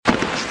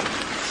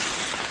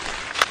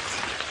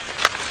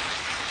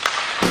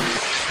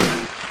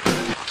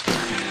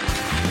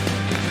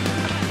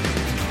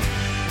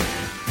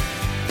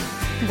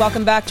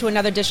welcome back to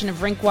another edition of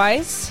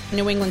Rinkwise,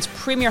 New England's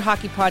premier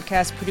hockey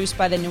podcast produced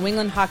by the New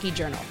England Hockey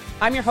Journal.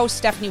 I'm your host,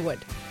 Stephanie Wood.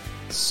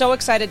 So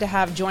excited to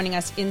have joining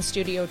us in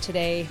studio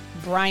today,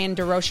 Brian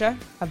Durocher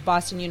of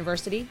Boston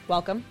University.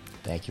 Welcome.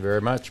 Thank you very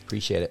much.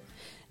 Appreciate it.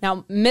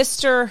 Now,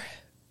 Mr.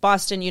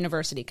 Boston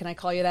University, can I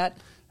call you that?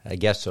 I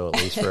guess so,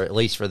 at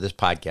least for this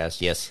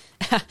podcast, yes.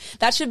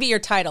 That should be your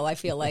title, I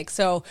feel like.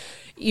 So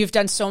you've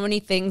done so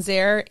many things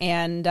there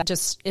and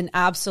just an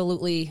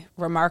absolutely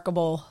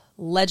remarkable,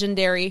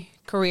 legendary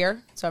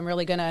career. So I'm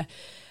really going to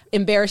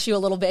embarrass you a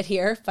little bit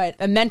here, but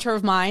a mentor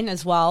of mine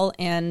as well,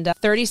 and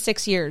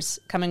 36 years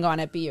coming on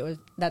at BU.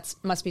 That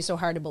must be so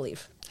hard to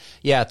believe.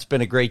 Yeah, it's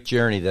been a great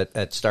journey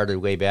that started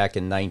way back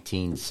in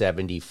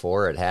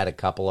 1974. It had a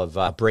couple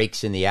of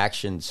breaks in the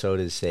action, so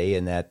to say,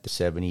 in that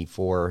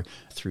 74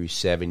 through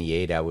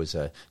 78. I was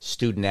a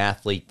student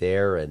athlete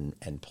there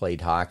and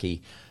played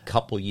hockey. A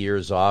couple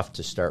years off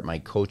to start my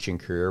coaching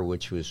career,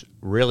 which was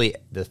really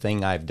the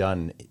thing I've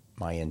done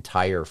my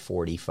entire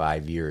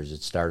 45 years.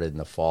 It started in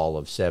the fall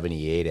of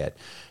 78 at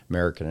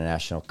American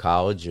National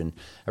College, and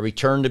I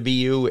returned to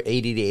BU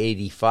 80 to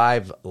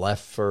 85,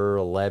 left for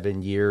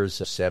 11 years,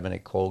 7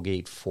 at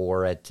Colgate,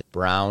 4 at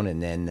Brown,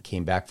 and then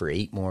came back for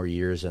 8 more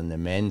years on the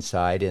men's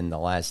side. In the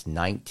last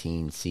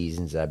 19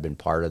 seasons, I've been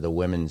part of the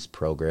women's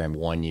program,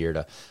 1 year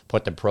to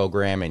put the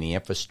program and the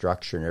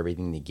infrastructure and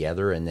everything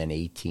together, and then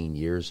 18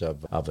 years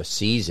of a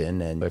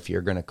season. And if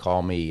you're going to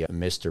call me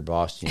Mr.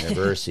 Boston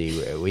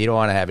University, we don't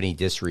want to have any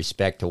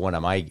disrespect to one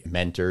of my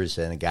mentors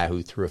and a guy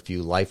who threw a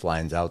few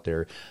lifelines out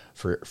there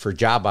for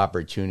job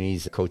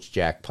opportunities, Coach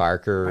Jack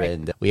Parker. Right.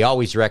 And we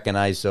always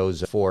recognize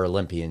those 4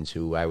 Olympians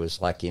who I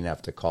was lucky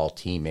enough to call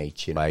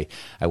teammates. You know,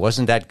 I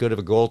wasn't that good of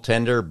a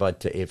goaltender,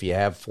 but if you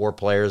have 4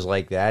 players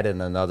like that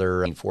and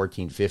another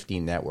 14,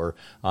 15 that were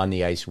on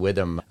the ice with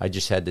them, I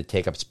just had to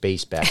take up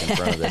space back in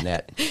front of the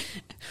net.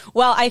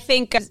 Well, I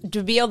think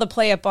to be able to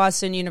play at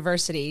Boston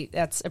University,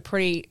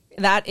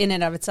 that in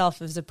and of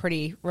itself is a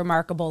pretty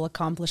remarkable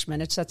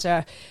accomplishment. It's such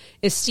a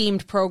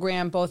esteemed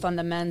program, both on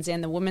the men's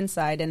and the women's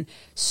side, and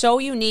so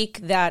unique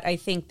that I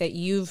think that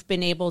you've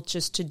been able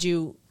just to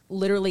do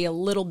literally a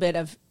little bit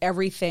of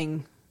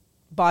everything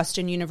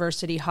Boston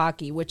University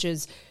hockey, which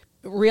is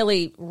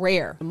really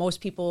rare.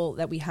 Most people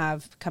that we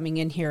have coming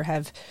in here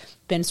have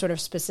been sort of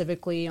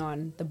specifically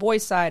on the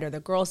boys' side or the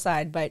girls'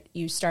 side, but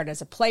you start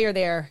as a player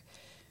there,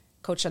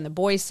 coach on the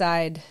boys'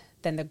 side,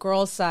 then the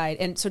girls' side.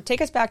 And so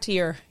take us back to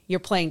your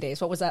playing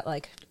days. What was that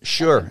like?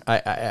 Sure.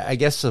 I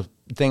guess the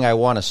thing I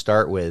want to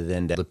start with,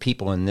 and the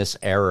people in this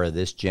era,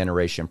 this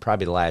generation,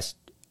 probably the last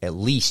at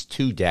least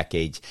 2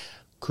 decades,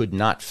 could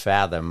not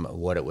fathom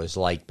what it was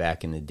like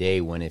back in the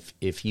day when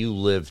if you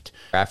lived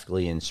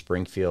graphically in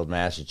Springfield,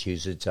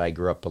 Massachusetts, I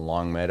grew up in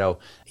Longmeadow,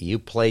 you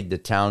played the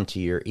town to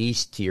your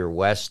east, to your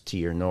west, to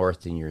your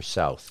north, and your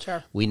south.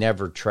 Sure. We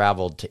never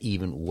traveled to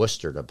even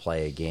Worcester to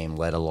play a game,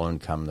 let alone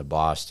come to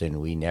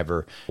Boston. We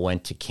never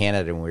went to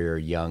Canada when we were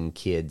young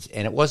kids.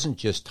 And it wasn't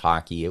just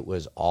hockey, it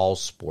was all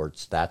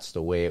sports. That's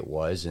the way it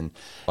was. And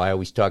I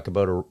always talk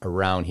about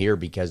around here,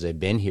 because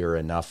I've been here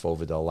enough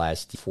over the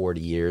last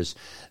 40 years,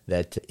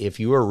 that if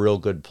you were a real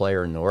good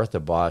player north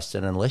of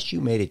Boston, unless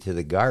you made it to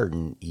the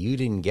Garden, you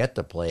didn't get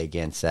to play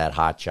against that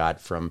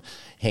hotshot from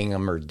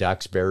Hingham or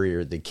Duxbury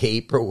or the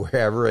Cape or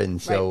wherever. And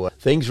so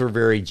things were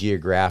very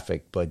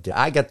geographic. But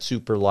I got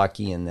super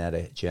lucky in that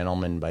a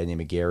gentleman by the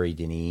name of Gary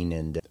Deneen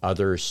and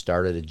others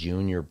started a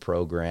junior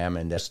program.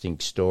 And interesting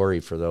story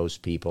for those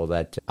people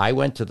that I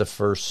went to the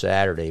first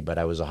Saturday, but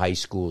I was a high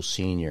school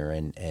senior.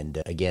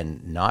 And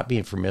again, not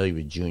being familiar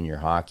with junior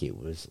hockey, it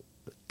was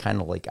kind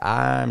of like,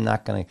 I'm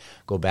not going to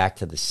go back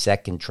to the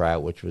second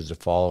tryout, which was the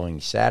following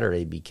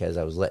Saturday, because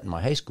I was letting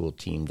my high school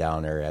team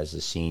down there as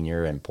a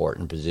senior,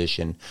 important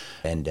position,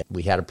 and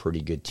we had a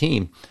pretty good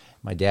team.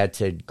 My dad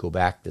said, go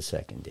back the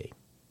second day.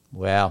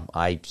 Well,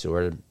 I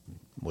sort of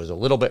was a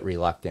little bit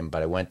reluctant,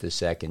 but I went the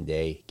second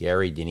day.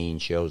 Gary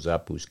Deneen shows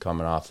up, who's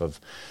coming off of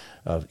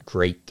a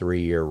great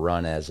 3-year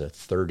run as a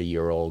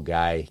 30-year-old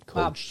guy,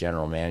 coach,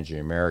 general manager,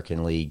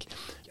 American League.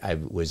 I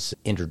was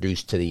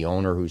introduced to the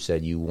owner, who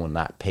said, you will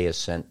not pay a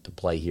cent to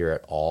play here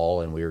at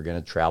all. And we were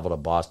going to travel to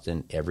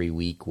Boston every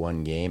week,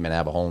 1 game, and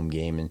have a home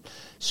game in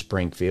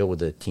Springfield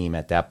with a team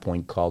at that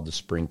point called the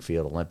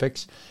Springfield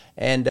Olympics.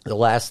 And the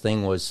last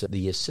thing was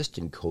the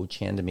assistant coach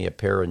handed me a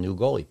pair of new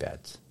goalie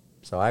pads.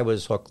 So I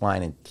was hook,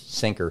 line, and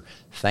sinker,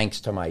 thanks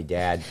to my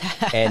dad,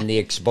 and the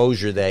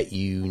exposure that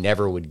you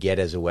never would get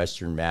as a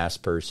Western Mass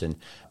person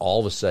all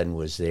of a sudden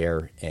was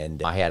there,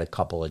 and I had a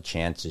couple of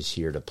chances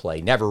here to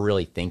play, never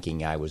really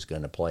thinking I was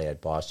going to play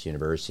at Boston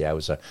University. I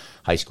was a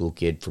high school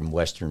kid from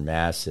Western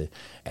Mass,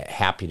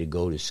 happy to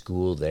go to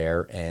school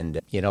there,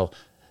 and,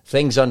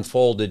 things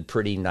unfolded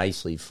pretty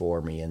nicely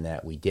for me in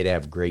that we did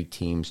have great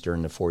teams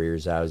during the 4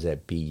 years I was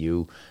at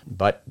BU,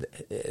 but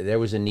there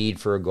was a need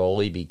for a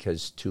goalie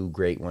because 2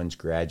 great ones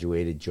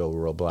graduated, Joe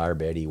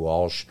Roblar, Eddie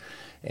Walsh,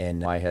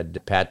 and I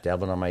had Pat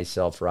Devlin and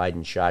myself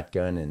riding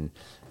shotgun and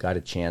got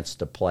a chance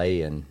to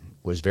play, and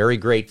was very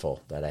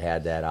grateful that I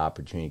had that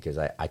opportunity because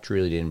I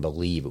truly didn't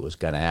believe it was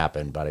going to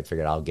happen. But I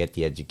figured I'll get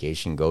the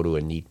education, go to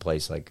a neat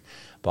place like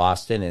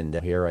Boston, and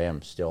here I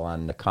am still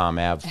on the Comm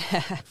Ave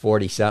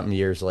 40-something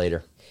years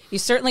later. You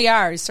certainly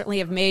are. You certainly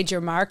have made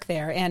your mark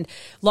there. And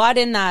a lot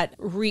in that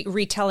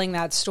retelling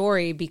that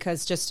story,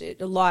 because just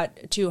a lot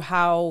to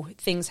how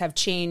things have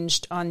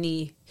changed on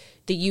the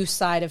youth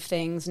side of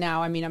things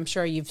now. I mean, I'm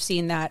sure you've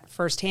seen that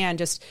firsthand.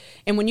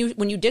 And when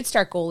you did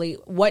start goalie,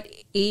 what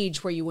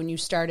age were you when you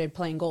started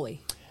playing goalie?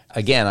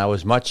 Again, I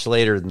was much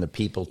later than the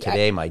people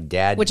today. My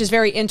dad... Which is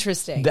very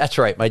interesting. That's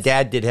right. My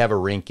dad did have a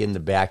rink in the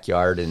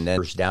backyard, and then there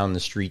was down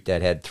the street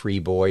that had 3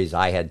 boys.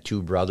 I had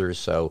 2 brothers,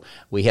 so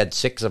we had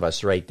 6 of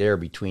us right there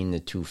between the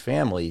 2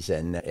 families.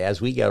 And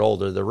as we got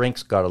older, the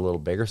rinks got a little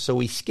bigger, so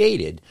we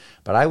skated.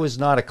 But I was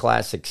not a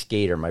classic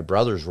skater. My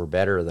brothers were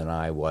better than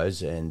I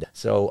was, and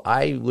so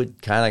I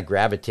would kind of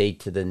gravitate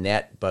to the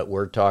net, but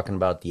we're talking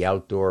about the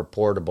outdoor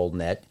portable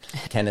net,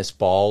 tennis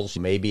balls,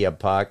 maybe a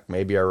puck,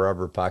 maybe a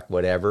rubber puck,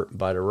 whatever.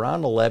 But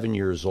around 11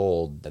 years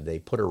old, they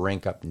put a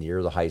rink up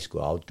near the high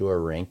school, outdoor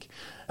rink.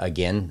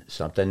 Again,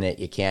 something that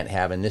you can't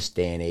have in this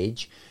day and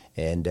age.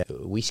 And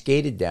we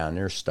skated down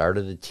there,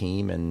 started a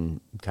team,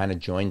 and kind of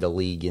joined a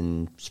league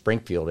in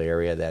Springfield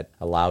area that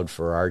allowed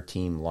for our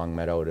team,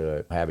 Longmeadow,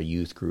 to have a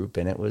youth group.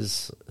 And it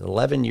was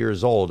 11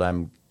 years old,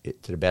 to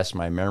the best of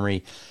my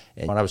memory.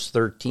 And when I was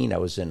 13, I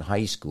was in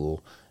high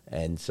school.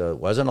 And so it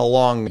wasn't a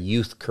long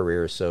youth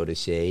career, so to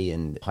say.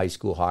 And high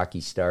school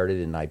hockey started,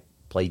 and I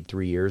played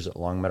 3 years at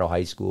Longmeadow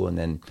High School, and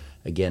then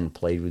again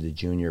played with the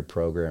junior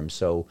program.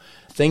 So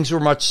things were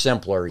much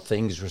simpler.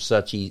 Things were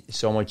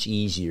so much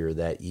easier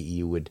that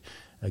you would,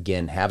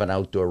 again, have an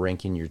outdoor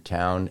rink in your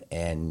town,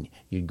 and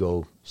you'd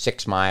go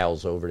 6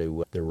 miles over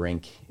to the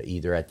rink,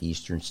 either at the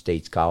Eastern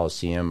States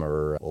Coliseum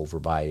or over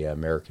by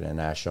American and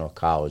National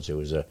College. It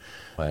was an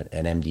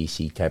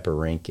MDC type of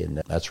rink,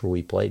 and that's where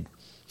we played.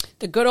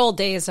 The good old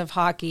days of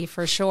hockey,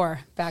 for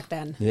sure, back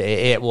then.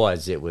 It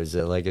was,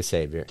 like I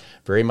say, very,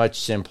 very much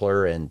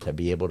simpler, and to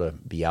be able to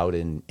be out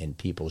in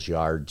people's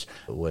yards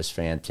was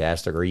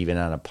fantastic, or even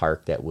on a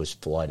park that was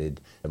flooded.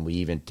 And we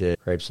even did,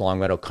 Cripes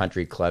Longmeadow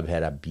Country Club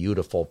had a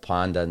beautiful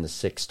pond on the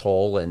 6th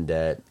hole, and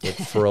it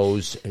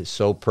froze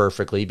so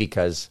perfectly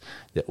because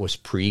it was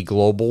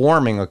pre-global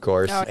warming, of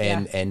course,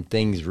 and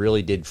things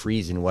really did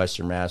freeze in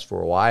Western Mass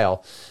for a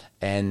while.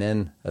 And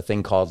then a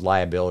thing called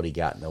liability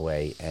got in the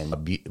way.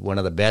 And one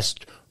of the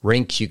best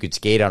rinks you could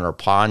skate on, or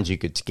ponds you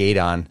could skate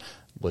on,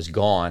 was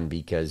gone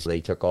because they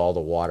took all the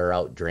water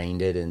out,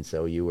 drained it. And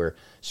so you were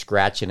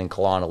scratching and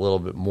clawing a little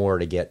bit more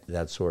to get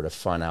that sort of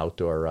fun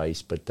outdoor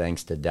ice. But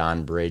thanks to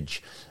Don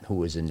Bridge, who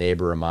was a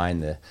neighbor of mine,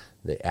 the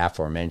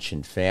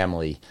aforementioned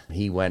family,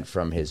 he went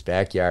from his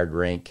backyard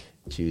rink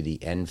to the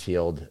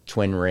Enfield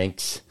Twin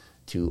Rinks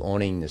to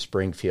owning the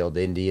Springfield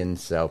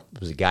Indians. So it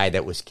was a guy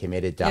that was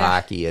committed to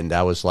hockey, and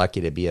I was lucky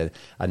to be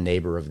a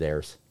neighbor of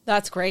theirs.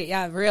 That's great.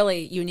 Yeah,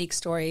 really unique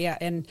story. Yeah,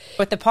 and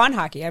with the pond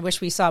hockey, I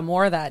wish we saw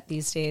more of that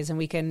these days, and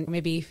we can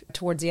maybe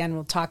towards the end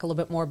we'll talk a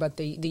little bit more about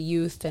the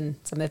youth and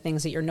some of the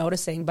things that you're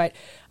noticing. But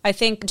I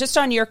think just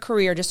on your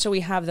career, just so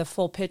we have the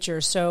full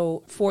picture,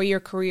 so 4-year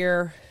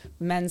career,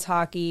 men's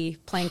hockey,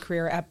 playing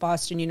career at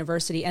Boston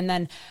University, and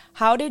then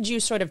how did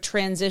you sort of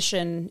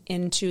transition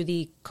into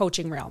the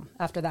coaching realm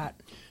after that?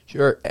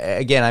 Sure.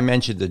 Again, I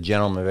mentioned the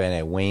gentleman by the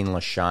name of Wayne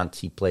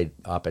LaChance. He played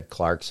up at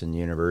Clarkson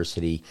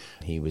University.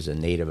 He was a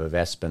native of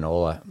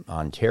Espanola,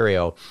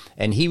 Ontario.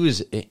 And he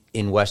was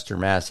in Western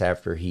Mass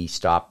after he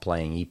stopped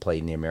playing. He played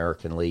in the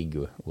American League,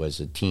 was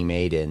a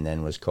teammate, and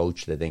then was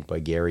coached, I think, by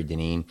Gary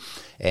Deneen.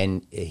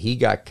 And he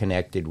got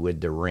connected with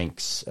the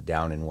rinks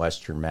down in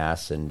Western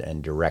Mass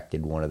and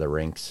directed one of the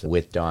rinks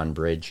with Don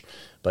Bridge.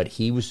 But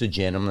he was the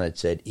gentleman that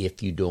said,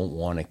 if you don't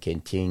want to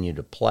continue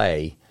to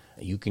play,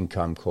 you can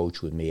come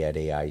coach with me at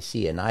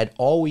AIC. And I'd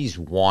always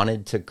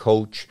wanted to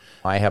coach.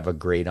 I have a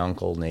great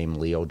uncle named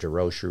Leo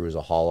Durocher, who was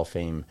a Hall of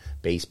Fame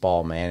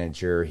baseball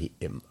manager.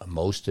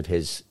 Most of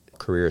his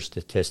career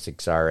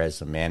statistics are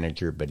as a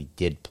manager, but he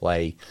did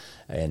play,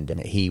 and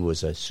he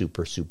was a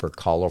super, super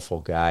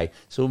colorful guy.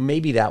 So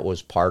maybe that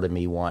was part of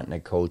me wanting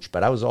to coach.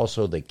 But I was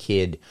also the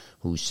kid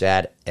who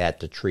sat at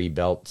the tree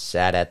belt,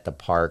 sat at the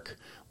park,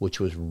 which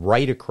was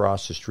right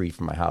across the street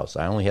from my house.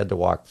 I only had to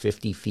walk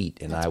 50 feet,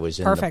 and I was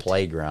in the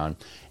playground.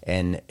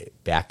 And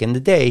back in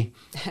the day,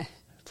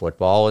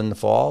 football in the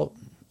fall,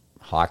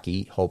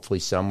 hockey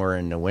hopefully somewhere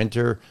in the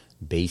winter,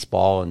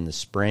 baseball in the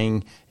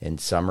spring, and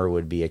summer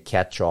would be a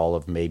catch-all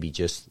of maybe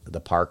just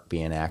the park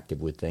being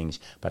active with things.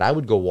 But I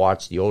would go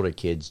watch the older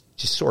kids,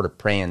 just sort of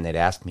praying they'd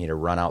ask me to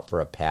run out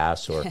for a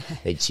pass, or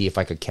they'd see if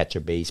I could catch a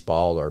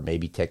baseball or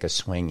maybe take a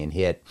swing and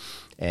hit.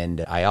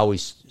 And I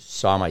always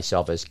saw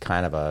myself as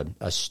kind of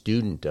a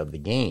student of the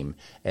game.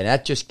 And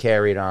that just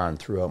carried on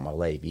throughout my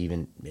life.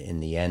 Even in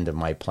the end of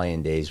my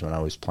playing days when I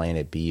was playing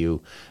at BU,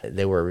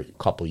 there were a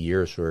couple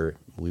years where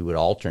we would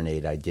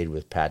alternate. I did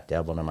with Pat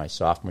Devlin in my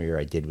sophomore year.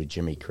 I did with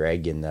Jimmy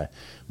Craig in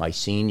my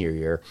senior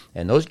year.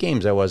 And those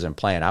games I wasn't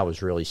playing. I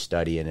was really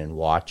studying and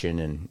watching.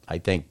 And I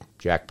think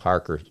Jack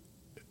Parker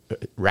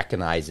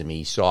recognizing me.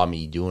 He saw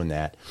me doing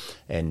that,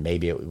 and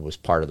maybe it was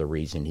part of the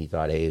reason he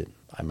thought, hey,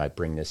 I might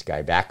bring this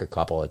guy back a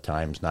couple of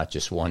times, not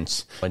just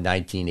once in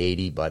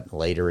 1980, but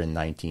later in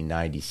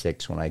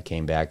 1996 when I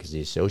came back as the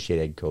associate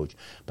head coach.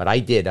 But I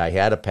did. I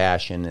had a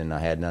passion and I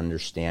had an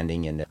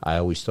understanding, and I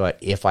always thought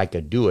if I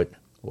could do it,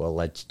 well,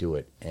 let's do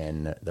it.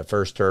 And the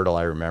first hurdle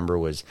I remember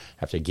was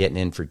after getting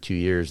in for 2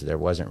 years, there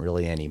wasn't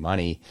really any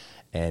money.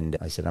 And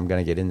I said, I'm going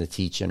to get into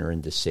teaching or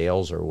into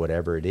sales or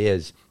whatever it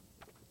is.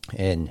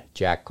 And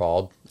Jack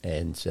called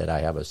and said, I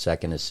have a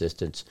second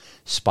assistant's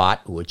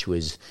spot, which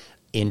was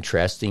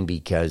interesting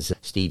because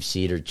Steve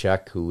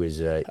Cedarchuk, who is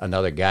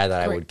another guy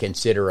that I would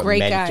consider a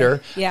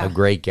mentor, a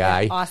great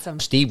guy. Yeah, awesome.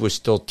 Steve was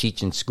still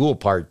teaching school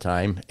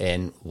part-time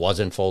and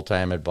wasn't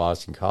full-time at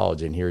Boston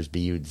College, and here's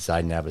BU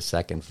deciding to have a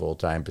second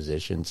full-time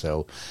position.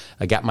 So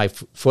I got my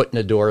foot in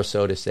the door,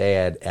 so to say,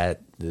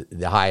 at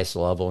the highest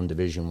level in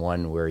Division I,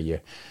 where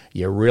you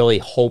really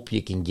hope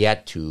you can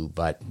get to,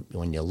 but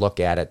when you look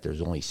at it,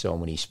 there's only so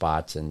many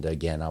spots. And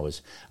again, I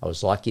was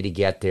lucky to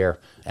get there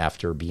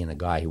after being a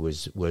guy who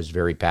was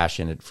very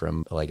passionate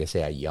from, like I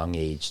say, a young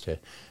age to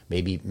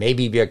maybe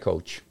be a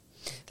coach.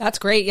 That's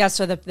great. Yeah.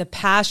 So the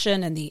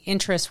passion and the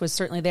interest was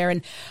certainly there.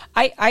 And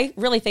I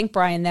really think,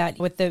 Brian, that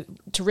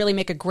to really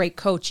make a great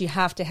coach, you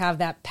have to have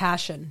that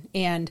passion.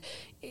 And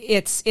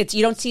it's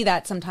you don't see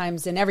that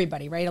sometimes in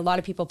everybody, right? A lot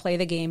of people play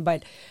the game,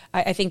 but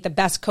I think the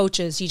best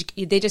coaches,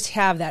 they just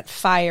have that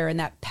fire and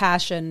that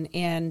passion.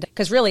 And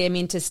because really, I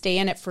mean, to stay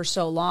in it for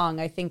so long,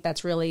 I think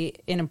that's really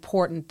an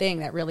important thing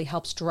that really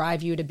helps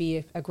drive you to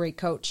be a great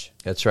coach.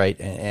 That's right.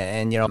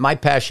 And my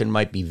passion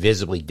might be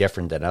visibly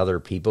different than other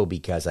people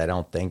because I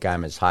don't think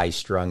I'm as high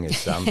strung as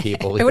some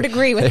people. I would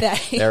agree with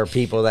that. There are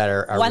people that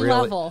are one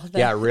really, level.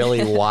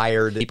 Really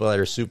wired, people that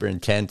are super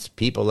intense,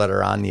 people that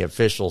are on the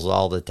officials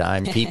all the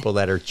time, people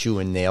that are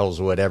chewing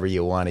nails, whatever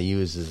you want to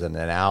use as an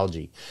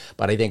analogy.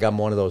 But I think I'm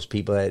one of those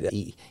people that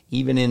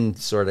even in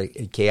sort of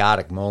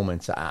chaotic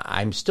moments,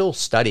 I'm still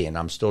studying.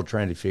 I'm still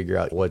trying to figure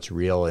out what's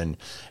real and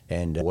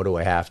what do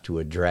I have to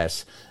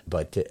address.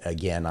 But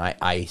again,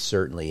 I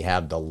certainly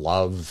have the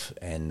love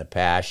and the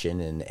passion,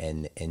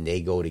 and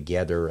they go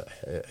together.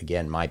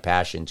 Again, my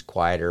passion's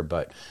quieter,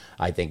 but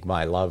I think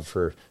my love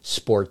for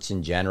sports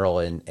in general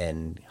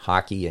and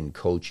hockey and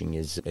coaching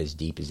is as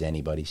deep as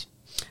anybody's.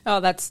 Oh,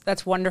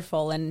 that's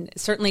wonderful, and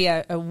certainly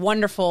a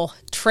wonderful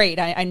trait.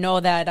 I know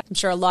that I'm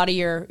sure a lot of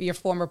your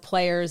former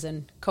players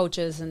and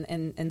coaches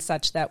and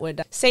such that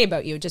would say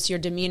about you, just your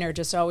demeanor,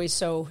 just always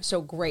so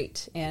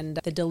great, and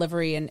the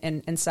delivery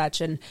and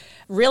such. And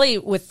really,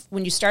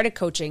 when you started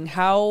coaching,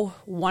 how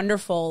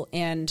wonderful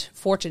and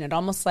fortunate,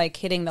 almost like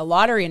hitting the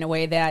lottery in a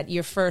way, that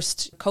your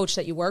first coach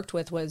that you worked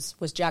with was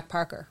Jack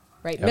Parker,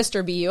 right? Yep.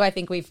 Mr. BU, I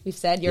think we've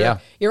said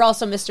you're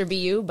also Mr.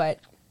 BU, but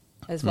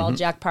as well,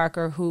 Jack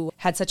Parker, who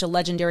had such a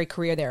legendary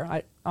career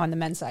there on the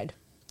men's side.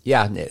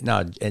 Yeah,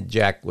 no, and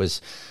Jack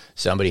was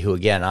somebody who,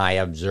 again, I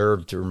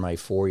observed through my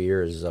 4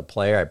 years as a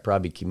player. I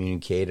probably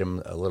communicated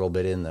him a little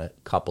bit in the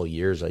couple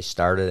years I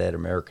started at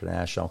American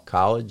National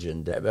College.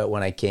 But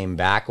when I came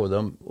back with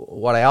him,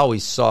 what I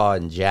always saw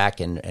in Jack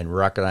and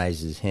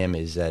recognizes him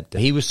is that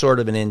he was sort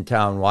of an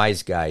in-town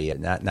wise guy,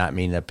 not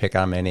meaning to pick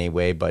on him in any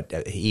way,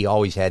 but he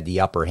always had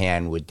the upper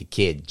hand with the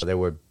kids. There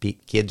were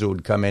kids who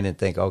would come in and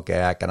think,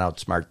 okay, I can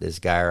outsmart this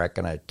guy or I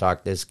can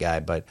outtalk this guy,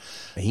 but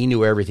he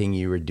knew everything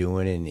you were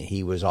doing, and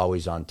he was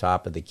always on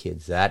top of the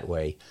kids that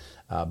way.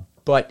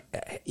 But,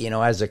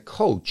 as a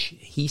coach,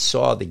 he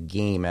saw the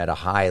game at a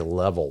high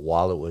level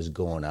while it was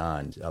going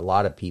on. A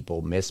lot of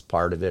people miss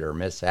part of it or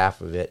miss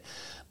half of it,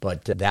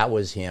 but that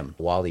was him.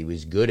 While he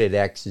was good at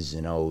X's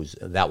and O's,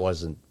 that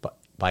wasn't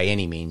by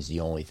any means the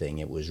only thing.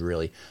 It was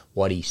really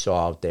what he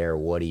saw out there,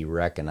 what he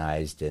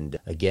recognized, and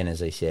again,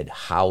 as I said,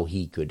 how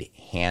he could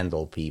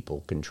handle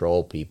people,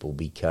 control people,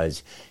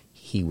 because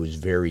he was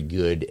very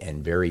good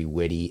and very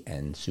witty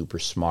and super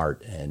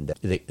smart, and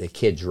the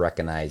kids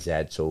recognize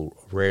that, so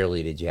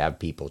rarely did you have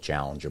people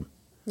challenge him.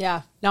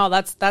 Yeah, no,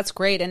 that's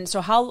great. And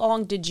so how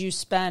long did you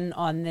spend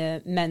on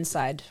the men's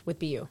side with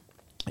BU?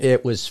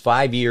 It was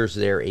 5 years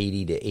there,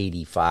 80 to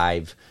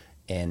 85,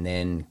 and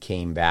then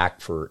came back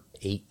for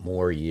 8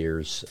 more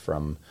years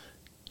from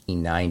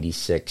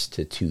 1996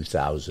 to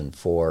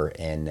 2004.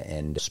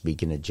 And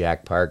speaking of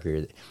Jack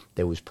Parker,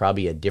 there was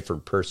probably a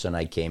different person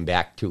I came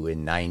back to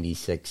in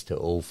 96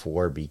 to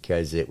 04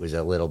 because it was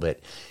a little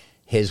bit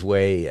his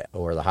way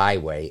or the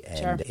highway,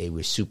 and sure, it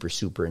was super,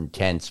 super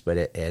intense. But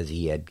as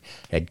he had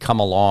come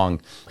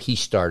along, he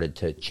started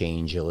to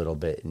change a little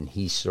bit, and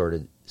he sort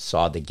of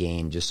saw the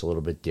game just a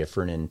little bit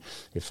different. And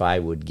if I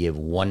would give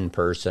one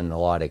person a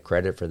lot of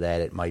credit for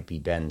that, it might be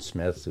Ben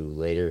Smith, who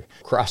later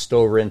crossed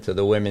over into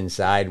the women's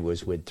side,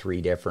 was with 3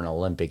 different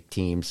Olympic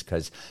teams,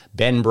 because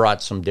Ben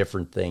brought some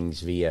different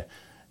things via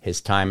his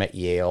time at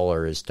Yale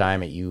or his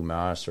time at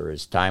UMass or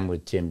his time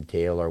with Tim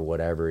Taylor,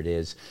 whatever it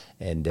is.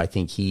 And I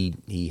think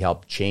he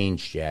helped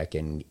change Jack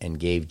and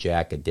gave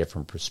Jack a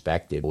different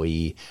perspective.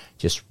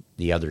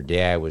 The other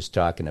day I was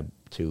talking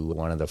to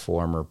one of the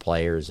former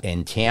players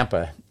in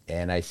Tampa,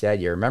 And I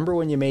said, you remember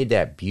when you made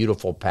that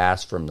beautiful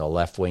pass from the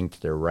left wing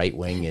to the right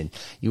wing, and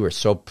you were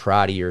so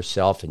proud of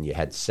yourself, and you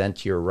had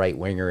sent your right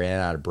winger in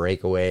on a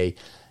breakaway,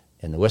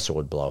 and the whistle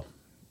would blow.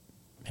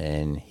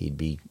 And he'd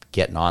be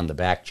getting on the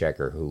back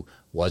checker who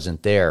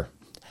wasn't there.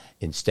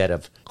 Instead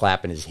of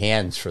clapping his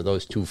hands for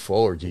those two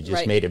forwards, who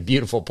just made a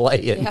beautiful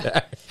play.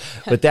 And,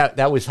 but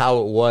that was how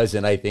it was,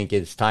 and I think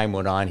as time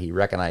went on, he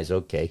recognized,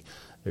 okay,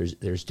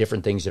 there's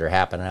different things that are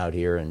happening out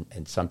here,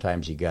 and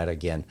sometimes you got to,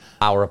 again,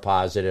 power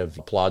positive,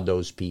 applaud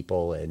those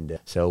people. And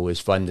so it was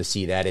fun to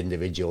see that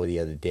individual the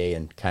other day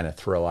and kind of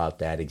throw out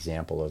that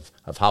example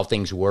of how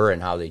things were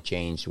and how they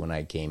changed when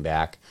I came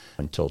back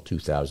until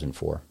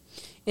 2004.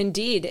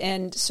 Indeed.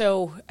 And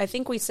so I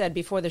think we said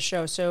before the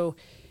show, so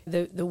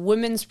the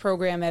women's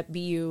program at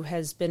BU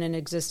has been in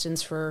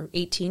existence for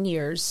 18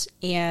 years,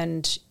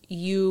 and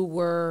you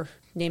were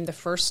named the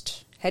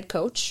first head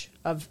coach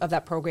of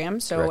that program.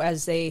 So Correct.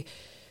 As they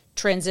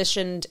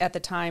transitioned at the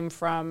time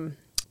from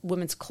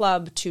women's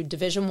club to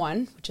Division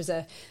I, which is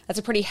that's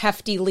a pretty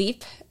hefty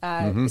leap.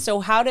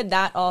 So how did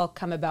that all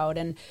come about,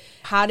 and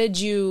how did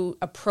you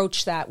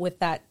approach that with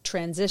that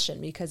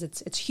transition? Because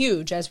it's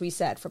huge, as we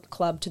said, from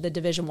club to the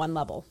Division I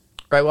level.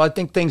 Right. Well, I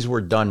think things were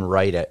done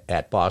right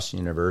at Boston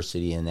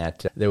University in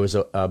that there was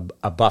a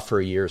buffer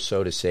year,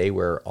 so to say,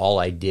 where all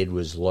I did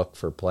was look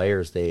for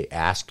players. They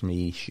asked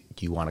me,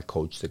 do you want to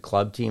coach the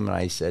club team? And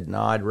I said,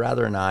 no, I'd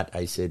rather not.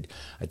 I said,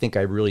 I think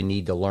I really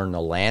need to learn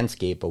the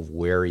landscape of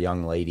where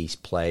young ladies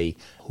play,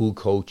 who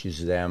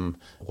coaches them,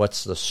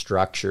 what's the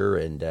structure,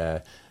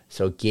 and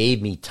so it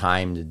gave me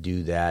time to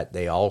do that.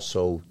 They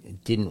also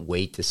didn't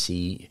wait to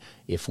see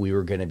if we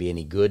were going to be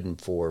any good in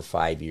 4 or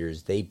 5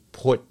 years. They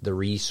put the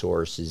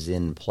resources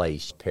in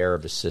place. A pair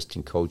of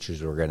assistant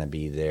coaches were going to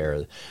be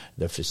there.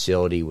 The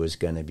facility was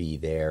going to be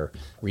there.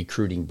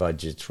 Recruiting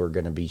budgets were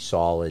going to be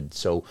solid.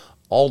 So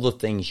all the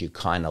things you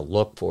kind of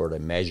look for to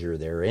measure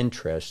their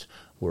interest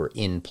were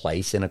in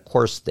place. And, of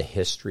course, the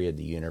history of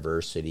the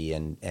university.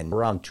 And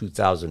around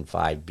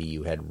 2005,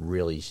 BU had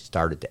really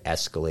started to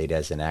escalate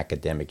as an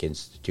academic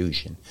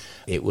institution.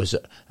 It was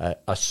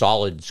a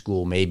solid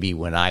school maybe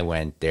when I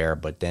went there,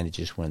 but then it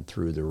just went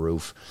through the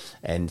roof.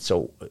 And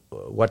so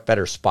what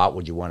better spot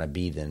would you want to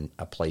be than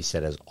a place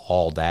that has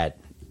all that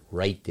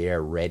right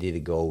there, ready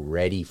to go,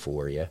 ready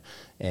for you.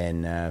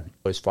 And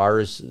as far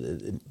as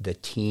the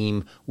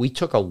team, we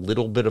took a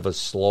little bit of a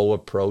slow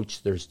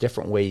approach. There's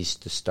different ways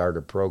to start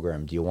a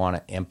program. Do you want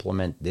to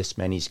implement this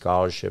many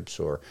scholarships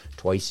or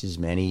twice as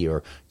many,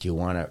 or do you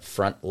want to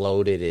front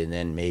load it and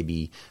then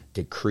maybe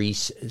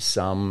decrease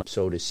some,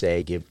 so to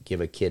say,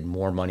 give a kid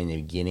more money in the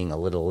beginning, a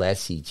little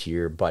less each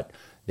year, but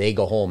they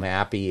go home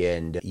happy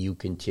and you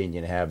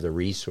continue to have the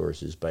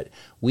resources. But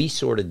we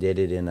sort of did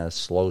it in a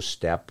slow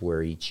step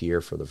where each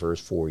year for the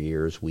first 4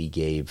 years we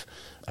gave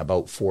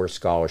about 4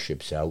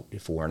 scholarships out,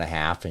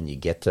 4.5, and you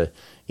get to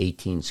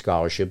 18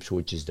 scholarships,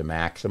 which is the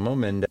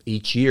maximum. And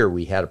each year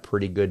we had a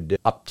pretty good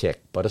uptick,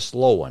 but a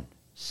slow one,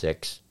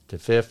 6th to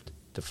 5th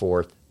to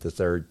 4th to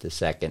 3rd to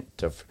 2nd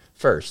to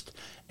 1st.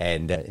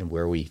 And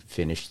where we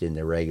finished in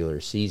the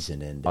regular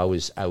season. And I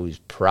was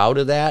proud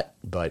of that,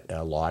 but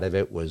a lot of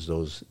it was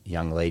those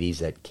young ladies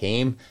that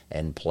came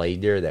and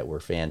played there that were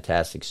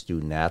fantastic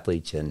student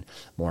athletes and,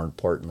 more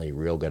importantly,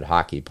 real good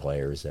hockey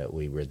players that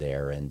we were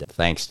there. And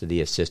thanks to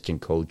the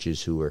assistant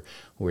coaches who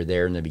were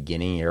there in the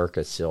beginning,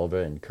 Erica Silva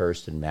and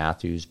Kirsten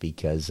Matthews,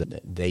 because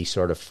they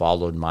sort of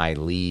followed my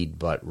lead,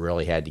 but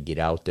really had to get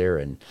out there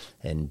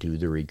and do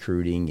the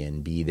recruiting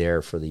and be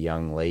there for the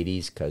young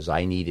ladies, because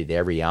I needed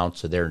every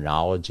ounce of their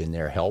knowledge and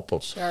their help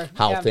of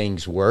how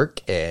things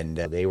work. And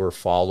they were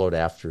followed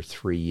after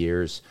 3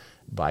 years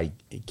by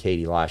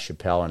Katie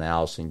LaChapelle and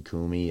Allison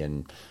Coomey,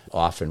 and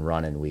off and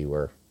running we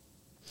were.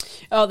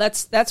 Oh,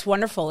 that's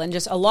wonderful. And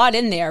just a lot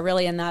in there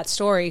really in that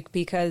story,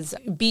 because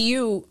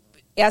BU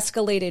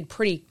escalated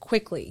pretty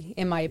quickly,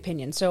 in my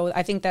opinion. So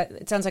I think that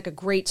it sounds like a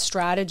great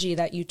strategy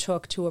that you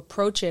took to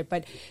approach it.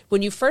 But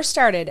when you first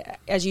started,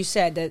 as you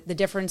said, the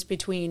difference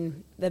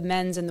between the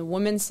men's and the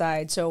women's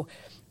side. So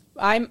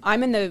I'm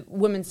in the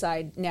women's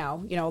side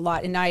now, a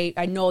lot, and I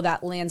know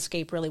that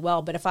landscape really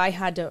well. But if I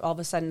had to all of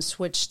a sudden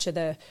switch to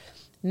the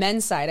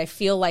men's side, I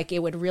feel like it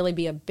would really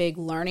be a big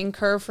learning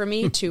curve for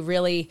me to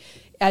really,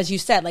 as you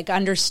said,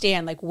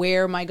 understand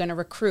where am I going to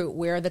recruit?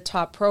 Where are the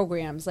top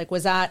programs?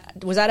 Was that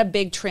a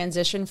big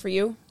transition for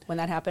you when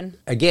that happened?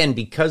 Again,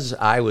 because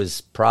I was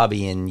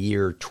probably in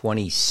year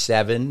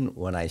 27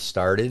 when I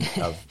started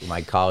of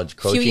my college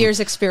coaching. Few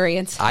years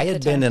experience. I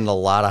had been in a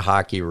lot of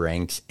hockey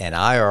rinks, and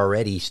I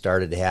already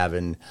started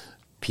having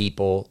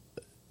people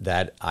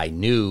that I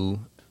knew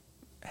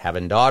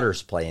having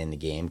daughters play in the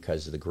game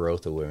because of the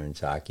growth of women's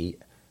hockey.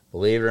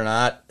 Believe it or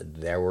not,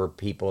 there were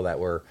people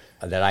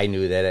that I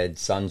knew that had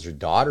sons or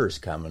daughters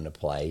coming to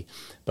play,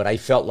 but I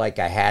felt like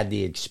I had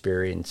the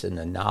experience and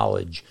the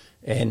knowledge.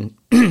 And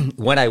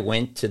when I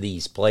went to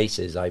these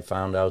places, I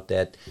found out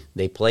that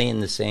they play in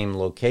the same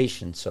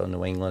location. So in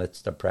New England,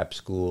 it's the prep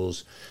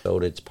schools. So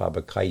it's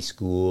public high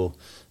school.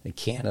 In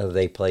Canada,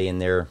 they play in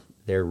their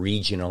their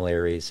regional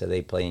areas. So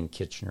they play in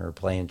Kitchener, or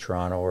play in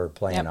Toronto, or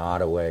play in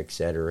Ottawa, et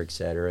cetera, et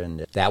cetera.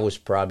 And that was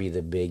probably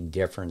the big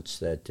difference,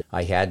 that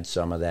I had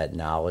some of that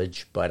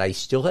knowledge, but I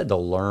still had to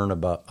learn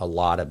a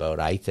lot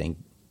about, I think,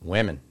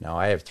 women. Now,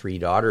 I have 3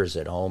 daughters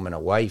at home and a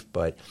wife,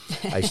 but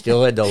I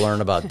still had to learn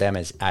about them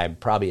as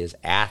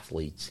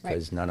athletes,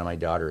 because none of my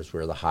daughters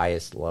were the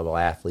highest level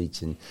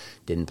athletes and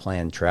didn't play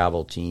on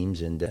travel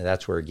teams. And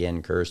that's where,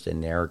 again, Kirsten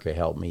and Erica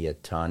helped me a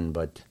ton.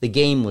 But the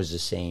game was the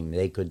same.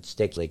 They could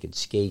stick, they could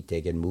skate,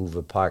 they could move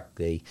a puck.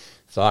 They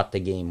thought the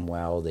game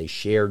well. They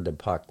shared the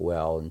puck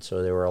well. And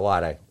so there were a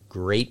lot of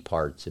great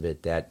parts of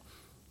it that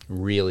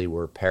really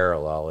were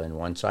parallel. And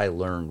once I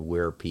learned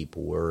where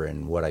people were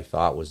and what I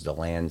thought was the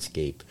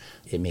landscape,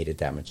 it made it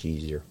that much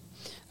easier.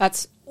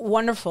 That's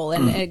wonderful.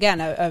 And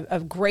again, a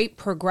great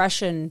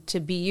progression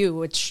to BU,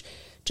 which,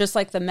 just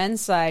like the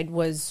men's side,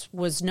 was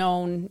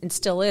known and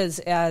still is,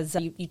 as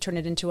you turn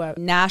it into a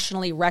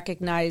nationally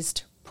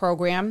recognized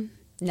program,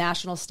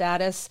 national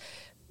status,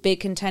 big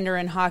contender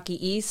in Hockey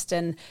East,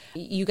 and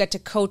you get to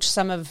coach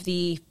some of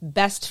the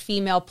best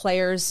female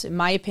players, in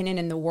my opinion,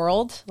 in the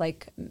world,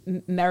 like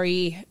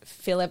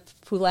Marie-Philippe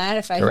Poulin,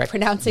 if I'm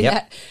pronouncing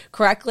that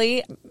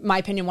correctly. My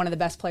opinion, one of the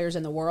best players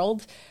in the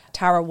world,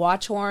 Tara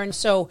Watchorn.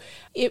 So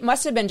it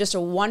must have been just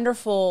a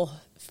wonderful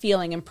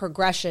feeling and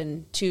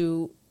progression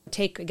to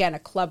take, again, a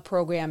club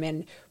program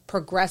and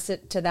progress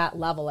it to that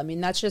level. I mean,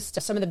 that's just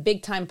some of the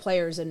big-time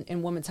players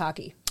in women's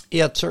hockey.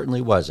 Yeah, it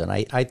certainly was. And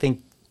I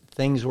think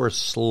things were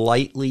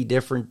slightly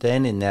different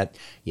then, in that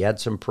you had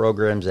some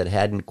programs that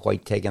hadn't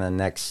quite taken the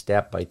next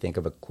step. I think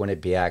of a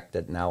Quinnipiac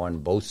that now on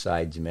both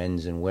sides,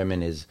 men's and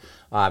women, is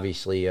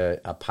obviously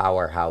a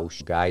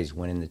powerhouse. Guys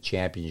winning the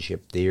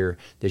championship there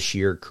this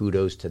year,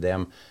 kudos to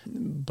them.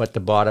 But the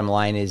bottom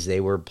line is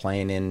they were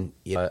playing in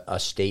a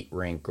state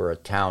rink or a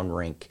town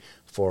rink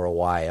for a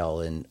while,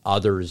 and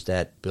others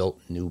that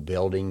built new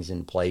buildings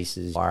in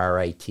places.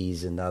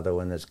 RIT's another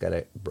one that's got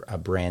a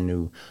brand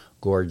new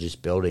gorgeous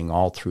building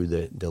all through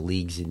the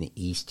leagues in the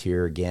East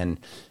here again.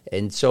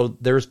 And so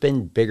there's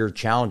been bigger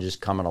challenges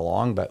coming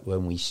along, but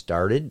when we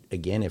started,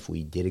 again, if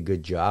we did a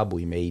good job,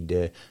 we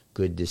made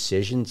good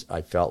decisions,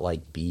 I felt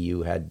like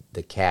BU had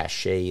the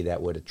cachet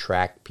that would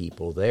attract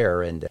people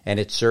there, and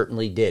it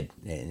certainly did.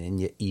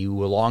 And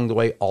you along the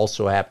way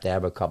also have to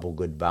have a couple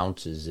good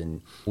bounces,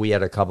 and we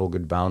had a couple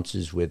good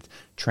bounces with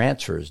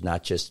transfers,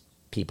 not just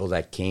people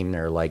that came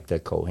there like the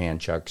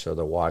Kohanchuks or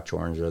the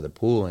Watchorns or the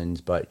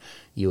Poulins, but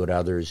you had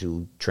others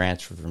who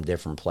transferred from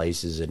different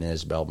places, an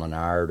Isabel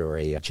Menard or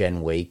a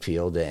Jen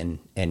Wakefield, and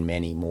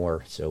many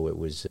more. So it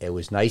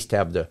was nice to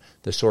have the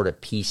sort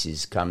of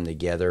pieces come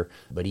together.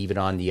 But even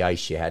on the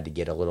ice, you had to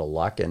get a little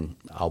luck, and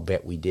I'll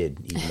bet we did,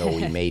 even though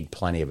we made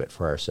plenty of it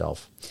for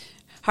ourselves.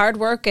 Hard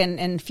work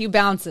and few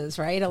bounces,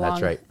 right?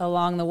 That's right.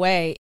 Along the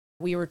way.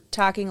 We were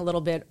talking a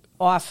little bit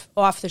off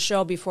the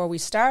show before we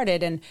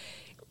started, and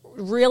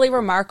really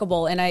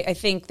remarkable, and I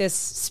think this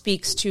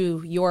speaks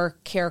to your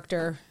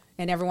character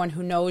and everyone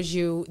who knows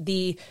you,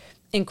 the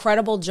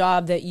incredible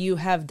job that you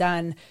have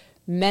done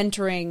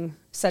mentoring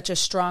such a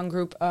strong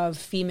group of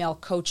female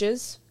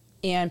coaches,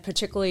 and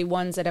particularly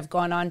ones that have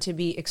gone on to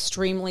be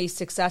extremely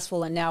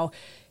successful and now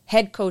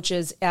head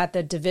coaches at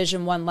the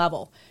Division I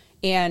level.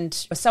 And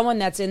someone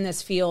that's in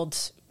this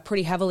field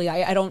pretty heavily,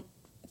 I don't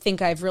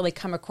think I've really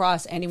come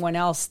across anyone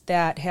else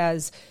that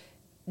has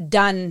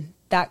done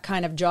that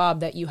kind of job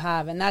that you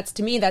have. And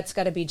to me, that's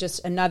got to be just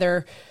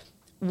another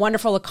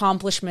wonderful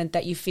accomplishment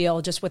that you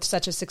feel just with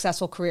such a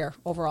successful career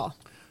overall.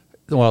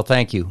 Well,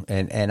 thank you.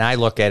 And I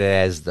look at it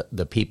as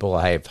the people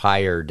I have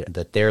hired,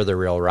 that they're the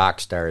real rock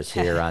stars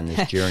here on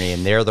this journey,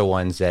 and they're the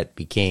ones that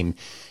became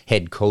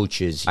head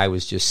coaches. I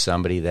was just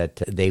somebody that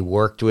they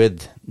worked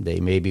with.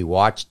 They maybe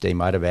watched. They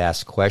might have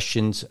asked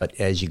questions. But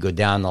as you go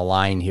down the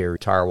line here,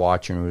 Tara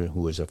Watchorn,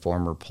 who was a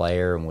former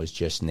player and was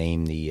just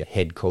named the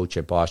head coach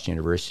at Boston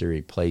University,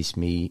 replaced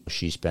me.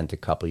 She spent a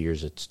couple of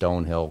years at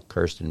Stonehill.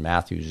 Kirsten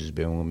Matthews has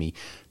been with me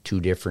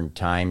 2 different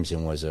times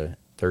and was a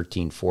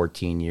 13,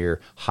 14-year,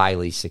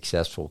 highly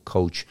successful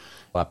coach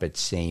up at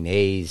St.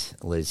 A's.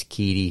 Liz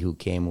Keaty, who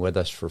came with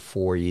us for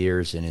 4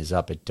 years and is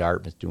up at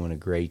Dartmouth doing a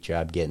great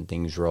job getting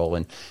things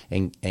rolling.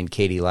 And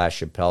Katie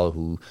LaChapelle,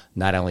 who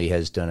not only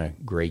has done a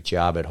great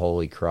job at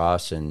Holy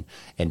Cross and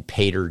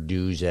paid her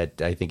dues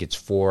at, I think it's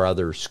 4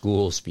 other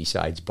schools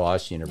besides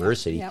Boston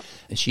University. Yep.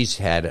 And she's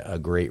had a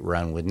great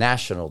run with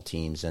national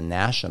teams and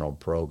national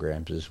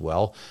programs as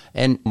well.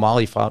 And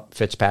Molly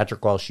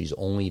Fitzpatrick, while she's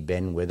only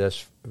been with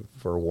us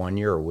for 1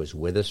 year, or was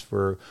with us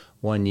for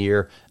 1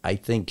 year, I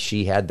think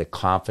she had the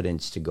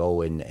confidence to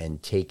go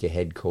and take a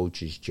head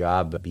coach's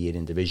job, be it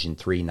in Division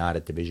III, not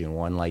at Division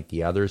I like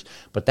the others.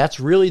 But that's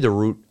really the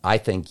route I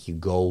think you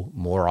go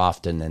more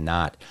often than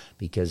not,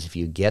 because if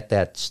you get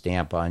that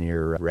stamp on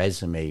your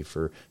resume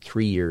for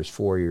 3 years,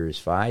 4 years,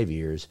 5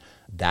 years,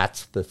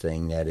 that's the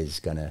thing that is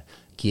going to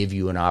give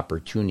you an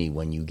opportunity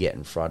when you get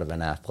in front of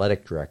an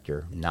athletic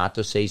director. Not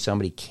to say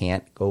somebody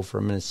can't go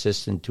from an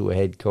assistant to a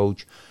head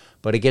coach,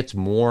 But it gets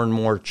more and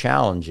more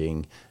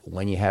challenging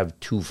when you have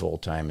 2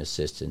 full-time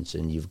assistants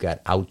and you've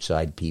got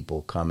outside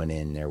people coming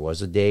in. There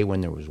was a day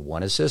when there was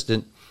 1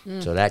 assistant,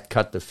 so that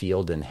cut the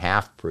field in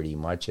half pretty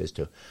much as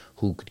to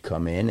who could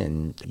come in,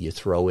 and you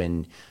throw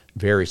in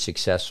very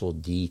successful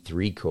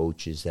D3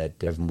 coaches that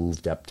have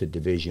moved up to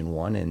Division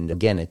I. And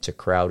again, it's a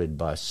crowded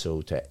bus.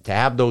 So to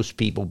have those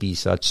people be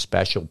such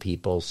special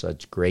people,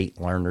 such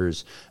great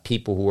learners,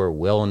 people who are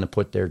willing to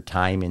put their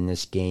time in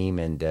this game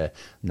and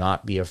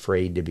not be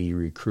afraid to be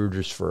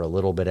recruiters for a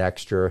little bit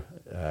extra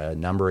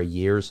number of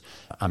years,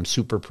 I'm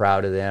super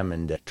proud of them.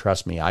 And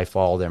trust me, I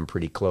follow them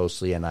pretty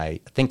closely, and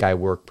I think I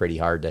work pretty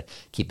hard to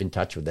keep in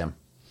touch with them.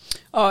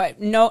 Oh,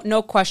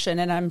 no question.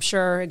 And I'm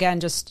sure, again,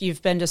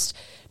 you've been just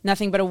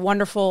nothing but a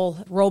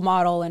wonderful role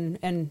model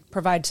and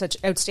provide such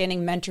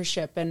outstanding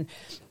mentorship. And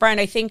Brian,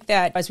 I think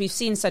that as we've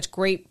seen such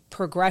great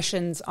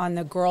progressions on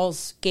the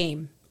girls'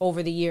 game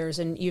over the years,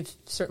 and you've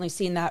certainly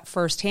seen that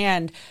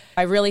firsthand,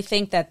 I really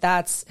think that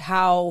that's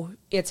how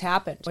it's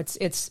happened.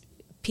 It's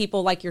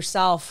people like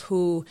yourself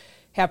who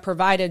have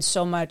provided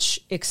so much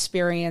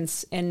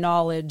experience and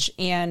knowledge,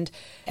 and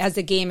as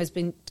the game has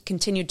been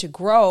continued to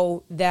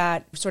grow,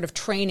 that sort of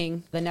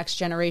training the next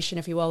generation,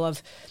 if you will,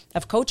 of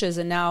coaches.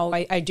 And now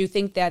I do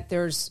think that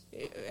there's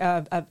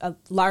a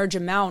large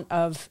amount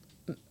of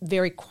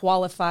very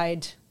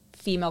qualified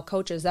female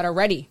coaches that are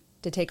ready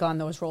to take on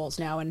those roles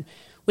now, and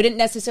we didn't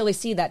necessarily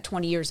see that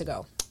 20 years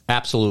ago.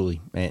 Absolutely.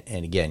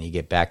 And again, you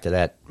get back to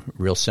that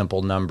real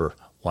simple number: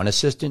 1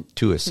 assistant,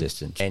 2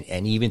 assistants,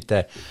 and even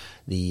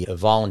the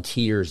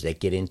volunteers that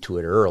get into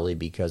it early,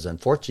 because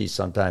unfortunately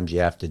sometimes you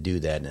have to do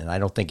that. And I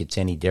don't think it's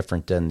any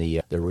different than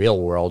the real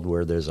world,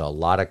 where there's a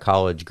lot of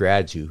college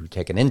grads who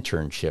take an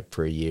internship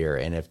for a year,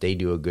 and if they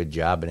do a good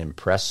job and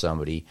impress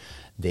somebody,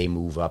 they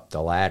move up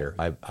the ladder.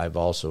 I've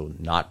also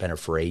not been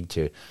afraid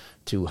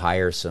to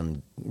hire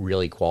some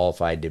really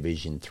qualified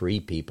Division III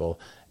people,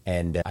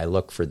 and I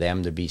look for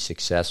them to be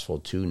successful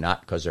too,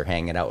 not because they're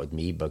hanging out with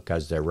me, but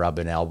because they're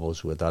rubbing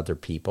elbows with other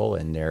people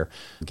and they're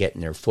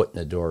getting their foot in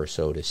the door,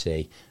 so to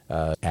say,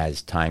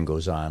 as time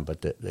goes on.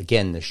 But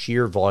again, the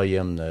sheer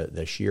volume,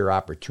 the sheer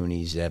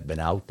opportunities that have been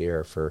out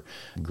there for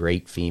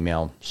great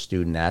female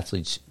student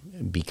athletes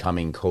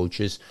becoming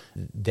coaches,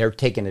 they're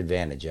taking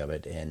advantage of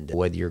it. And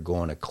whether you're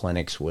going to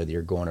clinics, whether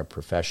you're going to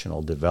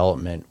professional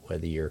development,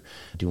 whether you're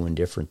doing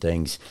different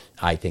things,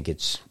 I think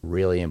it's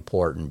really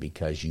important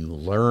because you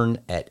learn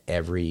at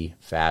every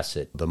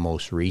facet. The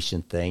most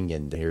recent thing,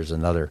 and here's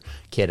another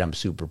kid I'm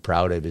super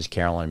proud of, is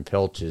Carolyn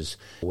Pilch is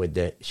with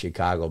the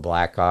Chicago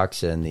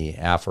Blackhawks, and the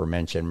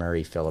aforementioned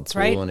Mary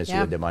Philippou is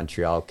with the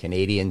Montreal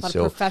Canadiens. A lot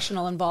of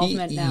professional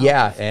involvement now.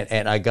 Yeah,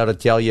 and I got to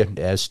tell you,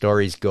 as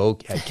stories go,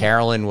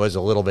 Carolyn was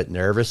a little bit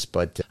nervous,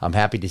 but I'm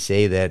happy to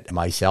say that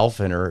myself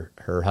and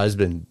her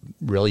husband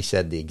really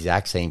said the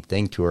exact same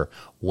thing to her.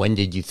 When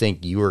did you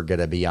think you were going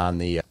to be on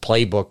the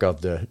playbook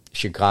of the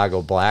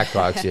Chicago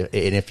Blackhawks?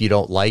 And if you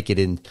don't like it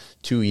in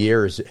 2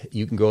 years,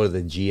 you can go to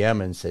the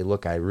GM and say,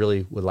 look, I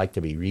really would like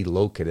to be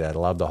relocated. I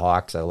love the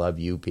Hawks. I love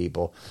you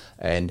people.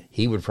 And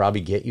he would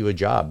probably get you a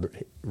job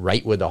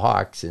right with the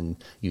Hawks,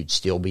 and you'd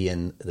still be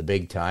in the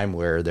big time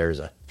where there's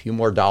a few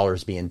more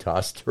dollars being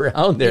tossed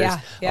around. There's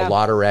a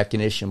lot of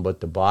recognition, but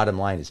the bottom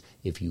line is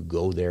if you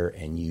go there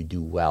and you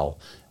do well,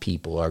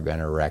 people are going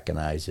to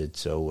recognize it.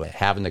 So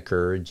having the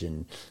courage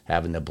and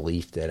having the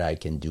belief that I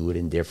can do it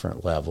in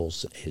different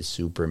levels is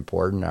super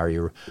important. Are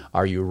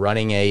you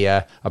running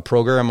a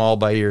program all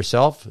by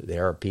yourself?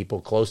 There are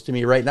people close to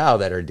me right now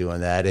that are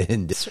doing that,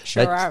 and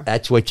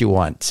that's what you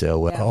want.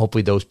 So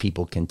hopefully those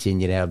people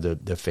continue to have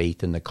the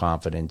faith and the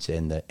confidence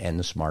and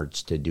the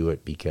smarts to do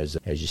it, because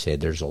as you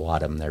said, there's a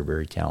lot of them that are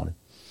very talented.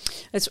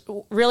 It's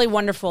really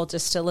wonderful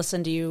just to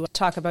listen to you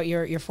talk about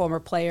your former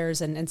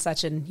players and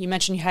such. And you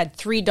mentioned you had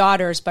 3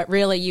 daughters, but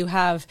really you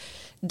have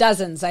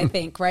dozens, I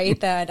think, right?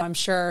 That I'm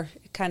sure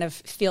kind of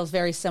feels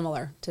very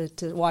similar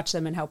to watch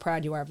them and how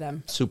proud you are of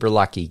them. Super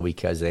lucky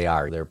because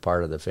they're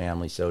part of the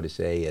family, so to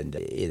say, and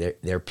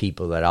they're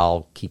people that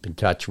I'll keep in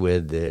touch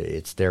with.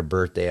 It's their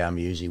birthday. I'm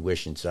usually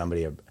wishing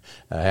somebody a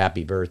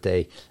happy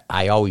birthday.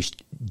 I always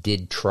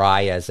did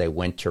try, as I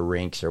went to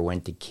rinks or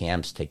went to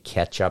camps, to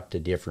catch up to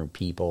different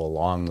people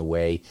along the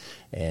way.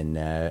 And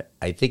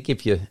I think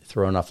if you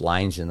throw enough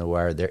lines in the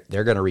wire,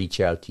 they're going to reach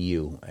out to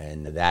you,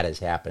 and that has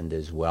happened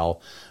as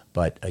well.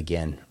 But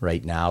again,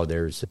 right now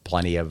there's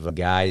plenty of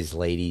guys,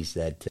 ladies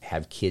that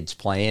have kids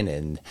playing,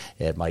 and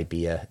it might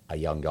be a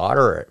young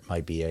daughter, or it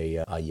might be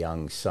a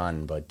young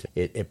son, but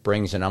it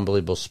brings an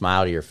unbelievable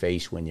smile to your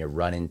face when you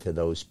run into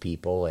those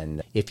people.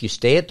 And if you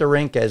stay at the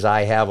rink, as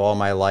I have all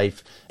my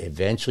life,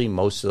 eventually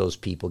most of those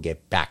people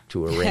get back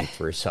to a rink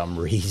for some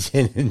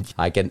reason. And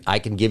I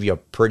can give you a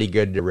pretty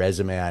good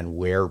resume on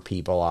where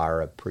people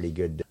are, a pretty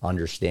good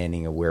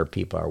understanding of where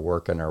people are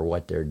working or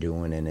what they're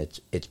doing, and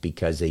it's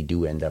because they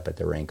do end up at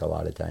the rink a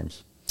lot of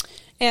times.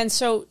 And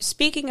so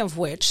speaking of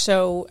one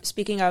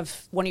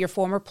of your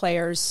former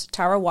players,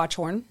 Tara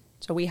Watchhorn,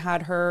 so we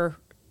had her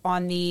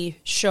on the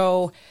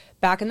show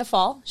back in the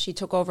fall, she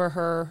took over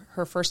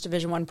her first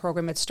Division I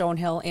program at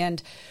Stonehill.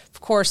 And,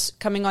 of course,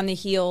 coming on the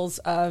heels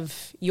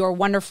of your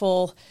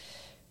wonderful,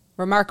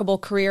 remarkable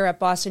career at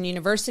Boston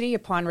University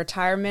upon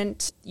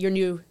retirement, your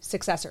new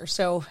successor.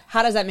 So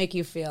how does that make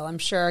you feel? I'm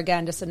sure,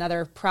 again, just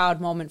another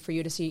proud moment for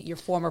you to see your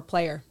former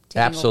player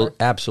taking over.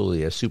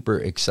 Absolutely. A super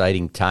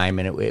exciting time.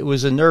 And it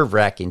was a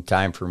nerve-wracking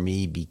time for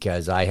me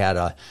because I had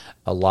a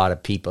lot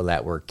of people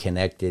that were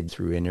connected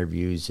through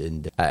interviews.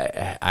 And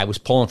I was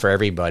pulling for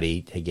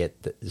everybody to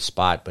get the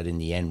spot. But in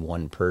the end,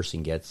 one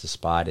person gets the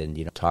spot.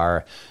 And,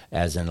 Tara,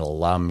 as an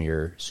alum,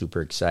 you're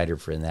super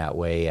excited for in that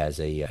way. As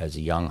a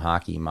young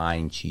hockey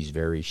mind, she's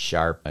very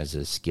sharp. As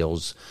a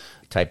skills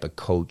type of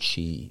coach,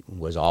 she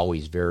was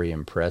always very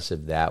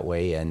impressive that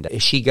way. And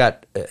she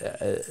got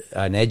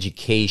an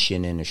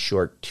education in a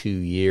short 2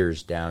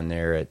 years down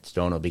there at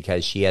Stonehill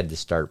because she had to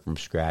start from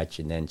scratch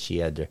and then she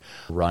had to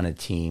run a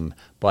team.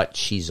 But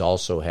she's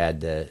also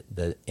had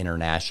the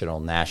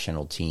international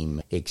national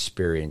team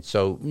experience.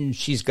 So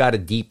she's got a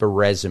deeper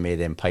resume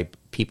than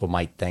people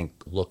might think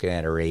looking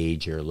at her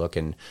age or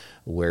looking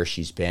where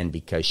she's been,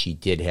 because she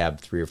did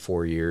have 3 or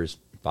 4 years,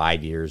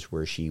 5 years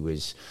where she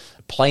was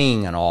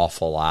playing an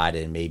awful lot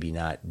and maybe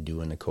not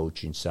doing the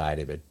coaching side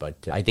of it.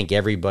 But I think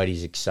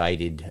everybody's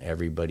excited.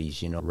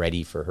 Everybody's,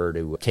 ready for her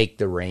to take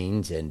the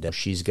reins, and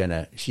she's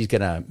gonna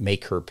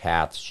make her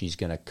path. She's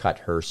gonna cut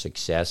her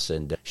success,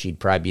 and she'd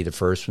probably be the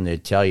first one to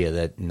tell you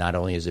that not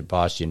only is it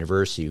Boston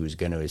University who's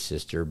going to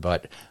assist her,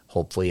 but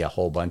hopefully a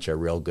whole bunch of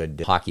real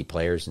good hockey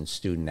players and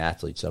student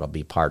athletes that'll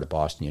be part of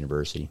Boston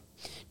University.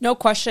 No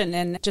question,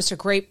 and just a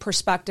great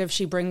perspective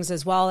she brings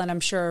as well, and I'm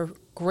sure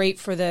great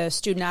for the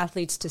student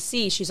athletes to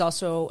see. She's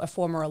also a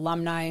former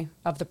alumni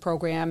of the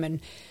program and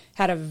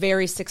had a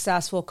very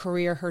successful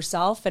career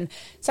herself. And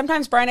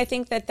sometimes, Brian, I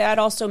think that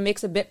also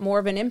makes a bit more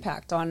of an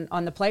impact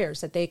on the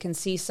players, that they can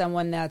see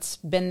someone that's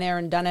been there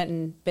and done it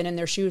and been in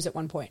their shoes at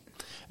one point.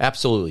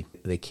 Absolutely.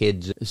 The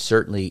kids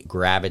certainly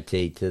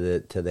gravitate to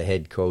the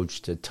head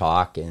coach to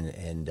talk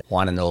and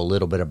want to know a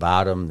little bit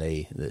about him.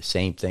 The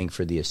same thing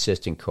for the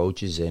assistant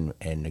coaches. And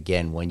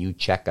again, when you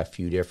check a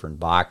few different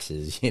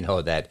boxes,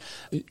 that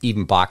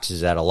even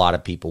boxes that a lot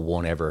of people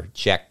won't ever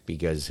check,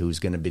 because who's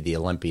going to be the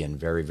Olympian?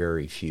 Very,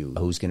 very few.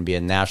 Who's going to be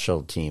a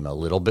national team? A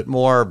little bit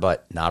more,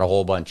 but not a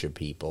whole bunch of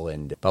people.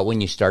 But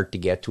when you start to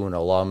get to an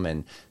alum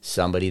and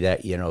somebody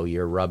that,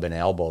 you're rubbing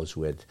elbows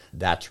with,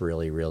 that's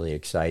really, really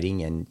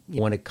exciting. And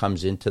when it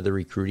comes into the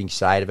recruiting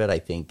side of it, I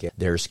think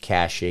there's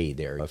cachet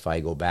there. If I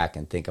go back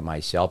and think of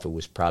myself, it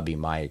was probably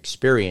my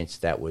experience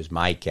that was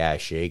my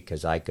cachet,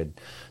 because I could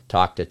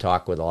talk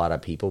with a lot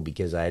of people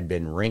because I had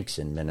been rinks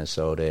in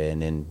Minnesota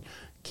and in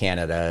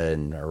Canada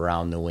and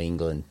around New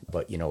England.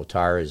 But,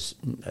 Tara's,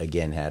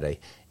 again, had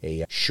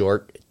a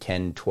short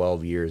 10,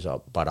 12 years,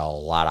 but a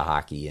lot of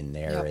hockey in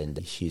there. Yep.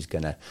 And she's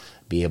going to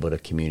be able to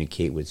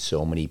communicate with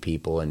so many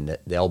people, and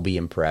they'll be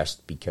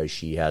impressed because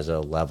she has a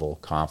level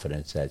of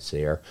confidence that's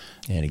there.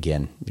 And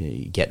again,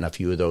 getting a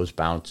few of those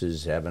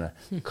bounces, having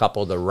a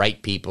couple of the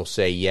right people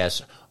say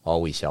yes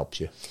always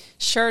helps you.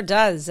 Sure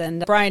does.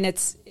 And Brian,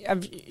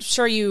 I'm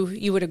sure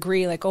you would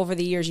agree, like over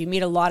the years, you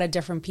meet a lot of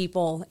different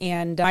people.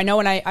 And I know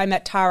when I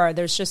met Tara,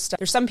 there's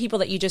some people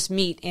that you just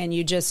meet and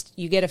you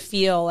get a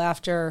feel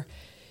after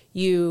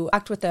you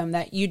act with them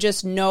that you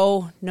just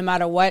know no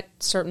matter what,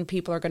 certain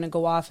people are going to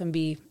go off and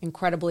be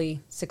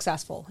incredibly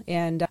successful.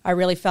 And I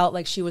really felt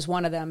like she was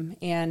one of them.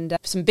 And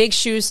some big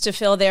shoes to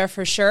fill there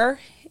for sure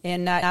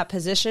in that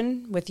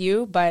position with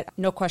you. But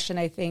no question,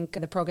 I think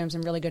the program's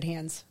in really good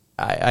hands.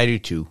 I do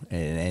too,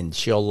 and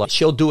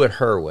she'll do it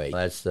her way.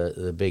 That's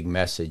the big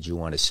message you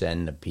want to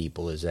send to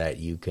people, is that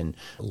you can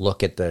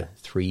look at the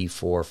 3,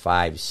 4,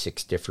 5,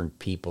 6 different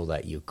people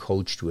that you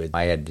coached with.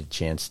 I had the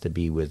chance to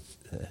be with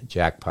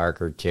Jack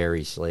Parker,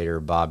 Terry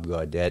Slater, Bob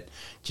Gaudette,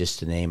 just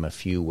to name a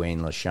few,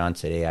 Wayne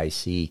LaChance at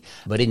AIC.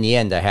 But in the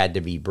end, I had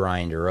to be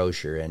Brian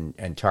Durocher,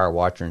 and Tara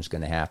Watchern's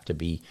going to have to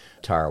be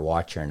Tara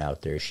Watchern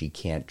out there. She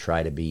can't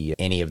try to be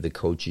any of the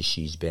coaches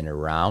she's been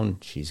around.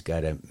 She's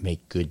got to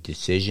make good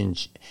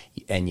decisions,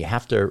 and you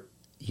have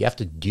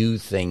to do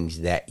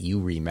things that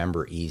you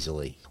remember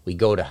easily. We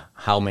go to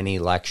how many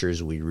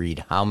lectures, we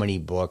read how many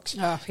books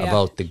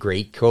about the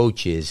great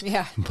coaches.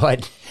 Yeah.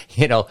 But,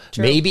 True.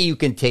 Maybe you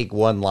can take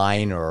one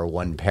line or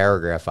one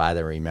paragraph out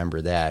and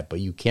remember that,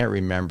 but you can't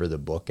remember the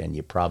book, and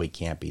you probably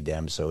can't be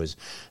them. So as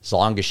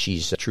long as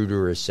she's true to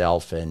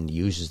herself and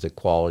uses the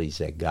qualities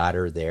that got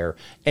her there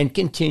and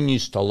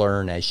continues to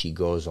learn as she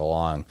goes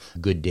along,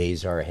 good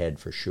days are ahead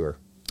for sure.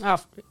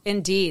 Oh,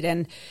 indeed.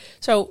 And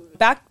so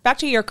back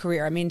to your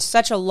career. I mean,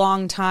 such a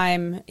long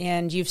time,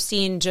 and you've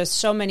seen just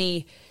so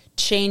many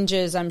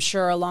changes, I'm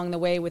sure, along the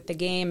way with the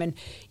game. And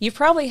you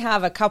probably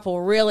have a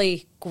couple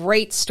really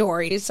great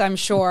stories, I'm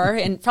sure,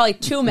 and probably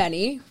too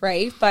many,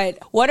 right? But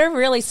what are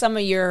really some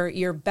of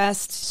your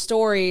best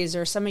stories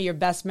or some of your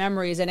best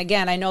memories? And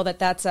again, I know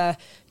that's a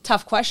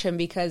tough question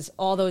because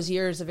all those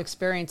years of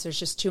experience, there's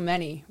just too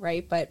many,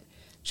 right? But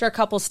Sure, a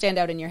couple stand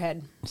out in your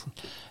head.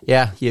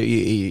 Yeah,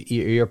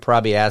 you're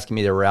probably asking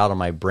me to rattle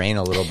my brain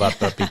a little bit,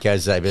 but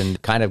because I've been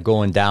kind of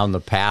going down the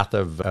path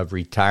of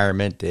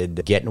retirement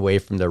and getting away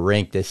from the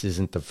rink, this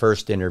isn't the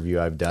first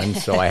interview I've done,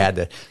 so I had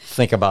to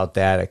think about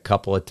that a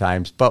couple of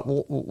times. But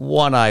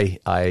one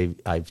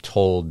I've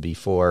told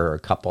before, or a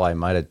couple I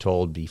might have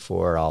told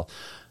before, I'll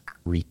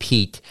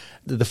repeat.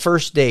 The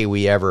first day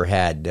we ever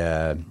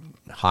had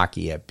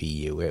hockey at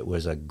BU. It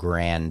was a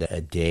grand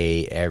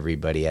day.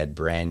 Everybody had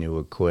brand new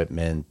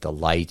equipment. The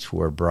lights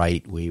were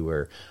bright. We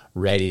were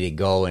ready to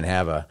go and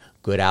have a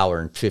good hour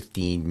and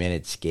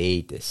 15-minute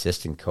skate. The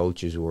assistant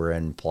coaches were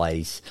in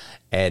place.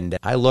 And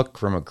I looked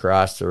from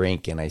across the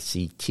rink and I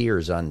see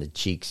tears on the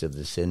cheeks of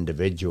this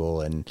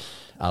individual. And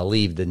I'll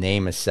leave the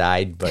name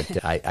aside,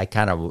 but I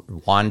kind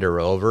of wander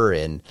over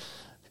and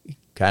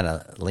kind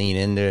of lean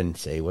into it and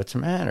say, "What's the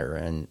matter?"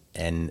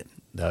 And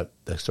the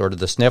sort of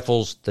the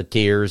sniffles, the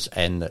tears,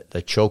 and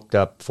the choked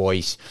up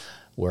voice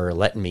were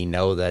letting me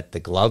know that the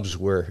gloves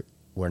were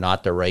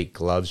not the right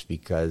gloves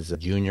because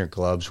junior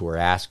gloves were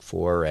asked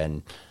for,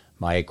 and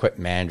my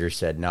equipment manager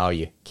said, "No,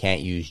 you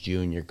can't use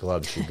junior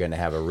gloves. You're going to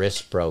have a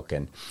wrist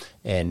broken."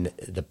 And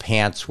the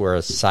pants were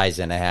a size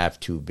and a half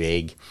too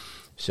big.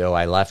 So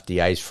I left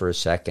the ice for a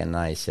second, and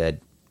I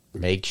said,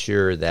 "Make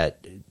sure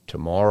that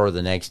tomorrow or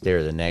the next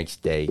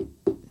day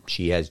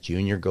she has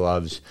junior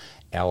gloves,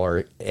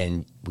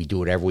 and we do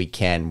whatever we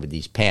can with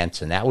these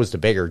pants." And that was the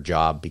bigger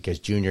job because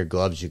junior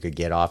gloves you could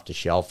get off the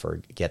shelf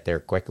or get there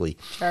quickly.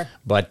 Sure.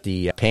 But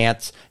the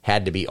pants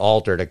had to be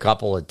altered a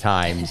couple of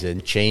times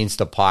and changed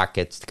the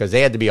pockets because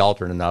they had to be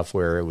altered enough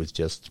where it was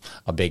just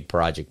a big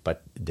project.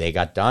 But they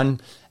got done,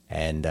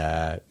 and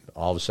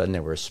all of a sudden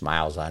there were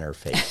smiles on her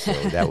face. So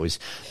that was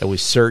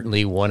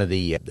certainly one of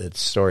the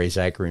stories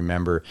I can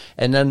remember.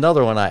 And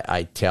another one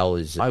I tell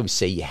is I always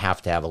say you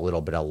have to have a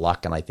little bit of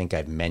luck, and I think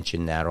I've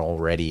mentioned that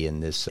already in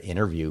this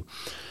interview.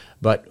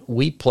 But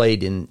we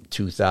played in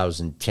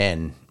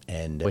 2010,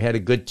 and we had a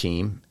good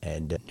team,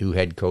 and new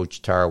head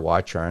coach Tara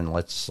Watchorn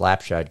lets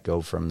Slapshot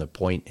go from the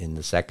point in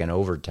the second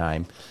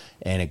overtime,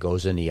 and it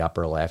goes in the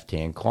upper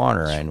left-hand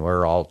corner, and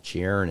we're all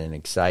cheering and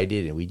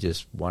excited, and we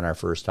just won our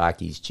first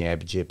hockey's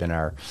championship in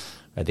our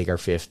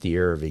 5th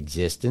year of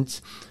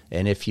existence.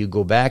 And if you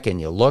go back and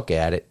you look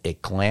at it,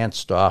 it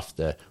glanced off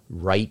the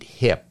right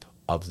hip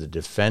of the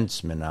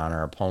defenseman on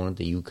our opponent,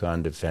 the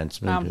Yukon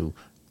defenseman, who,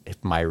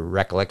 if my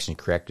recollection is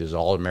correct, is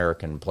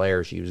all-American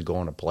player. She was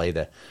going to play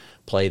the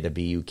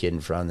BU kid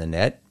in front of the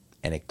net,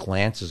 and it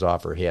glances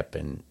off her hip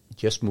and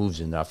just moves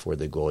enough where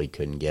the goalie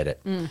couldn't get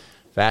it.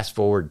 Fast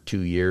forward 2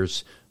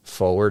 years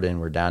forward,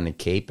 and we're down in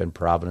Cape, and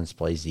Providence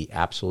plays the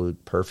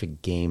absolute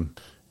perfect game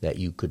that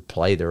you could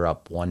play. They're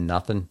up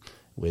 1-0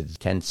 with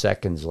 10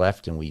 seconds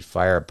left, and we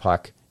fire a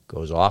puck,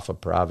 goes off a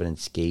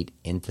Providence skate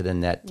into the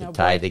net to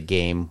tie the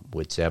game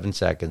with 7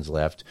 seconds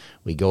left.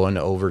 We go into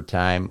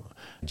overtime.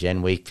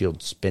 Jen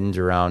Wakefield spins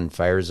around,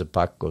 fires a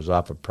puck, goes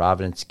off a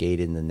Providence skate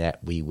in the net.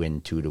 We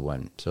win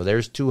 2-1. So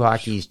there's 2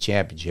 hockey's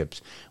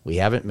championships. We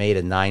haven't made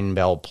a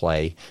 9-bell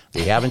play.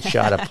 We haven't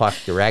shot a puck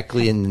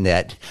directly in the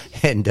net.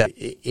 And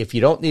if you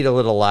don't need a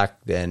little luck,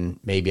 then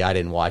maybe I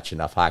didn't watch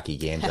enough hockey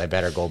games. I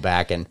better go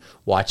back and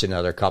watch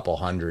another couple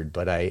hundred.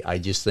 But I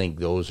just think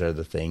those are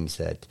the things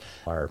that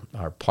are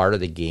part of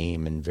the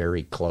game and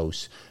very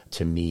close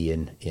to me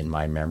in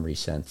my memory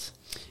sense.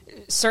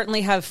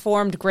 Certainly have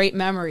formed great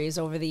memories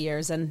over the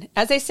years. And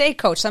as they say,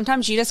 Coach,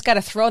 sometimes you just got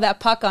to throw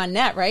that puck on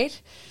net,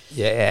 right?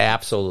 Yeah,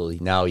 absolutely.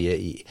 No,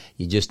 you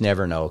just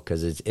never know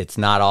because it's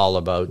not all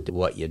about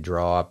what you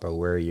draw up or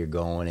where you're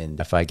going. And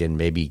if I can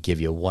maybe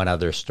give you one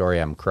other story,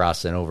 I'm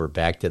crossing over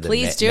back to the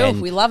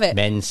we love it.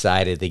 Men's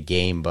side of the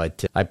game.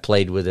 But I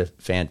played with a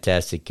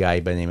fantastic guy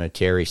by the name of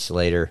Terry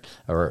Slater,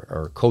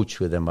 or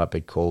coached with him up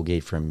at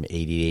Colgate from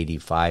 80 to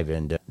 85.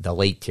 And the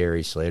late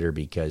Terry Slater,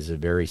 because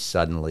very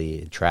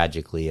suddenly,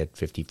 tragically, at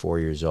 54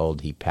 years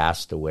old, he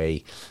passed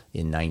away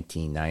in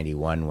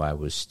 1991 while I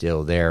was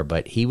still there.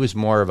 But he was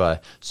more of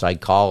a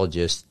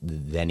psychologist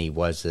than he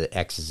was the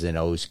X's and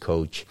O's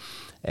coach.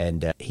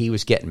 And he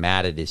was getting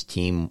mad at his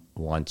team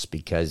once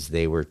because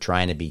they were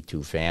trying to be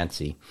too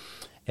fancy.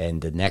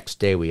 And the next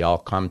day we all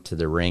come to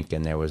the rink,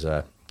 and there was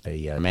a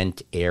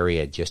cement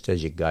area just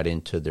as you got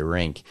into the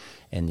rink.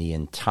 And the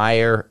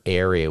entire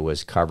area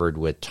was covered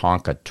with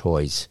Tonka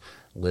toys,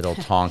 little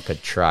Tonka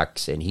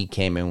trucks. And he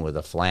came in with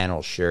a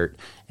flannel shirt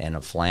and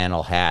a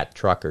flannel hat,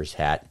 trucker's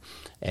hat.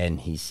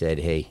 And he said,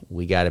 "Hey,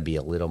 we got to be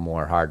a little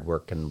more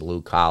hardworking,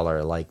 blue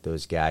collar like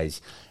those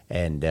guys."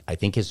 And I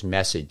think his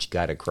message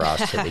got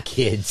across to the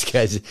kids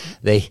because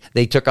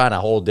they took on a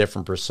whole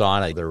different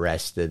persona the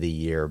rest of the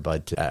year.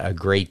 But a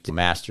great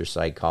master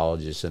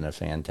psychologist and a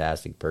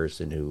fantastic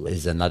person who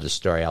is another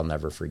story I'll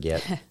never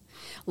forget.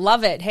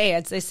 Love it. Hey,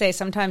 as they say,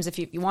 sometimes if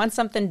you want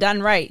something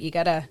done right, you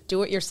got to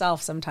do it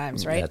yourself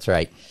sometimes, right? That's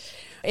right.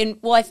 And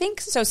well, I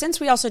think so. Since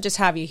we also just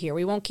have you here,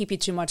 we won't keep you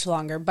too much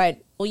longer, but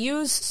we'll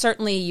use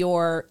certainly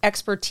your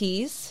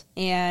expertise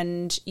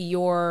and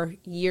your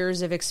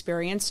years of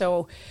experience.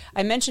 So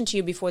I mentioned to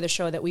you before the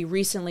show that we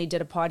recently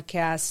did a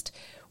podcast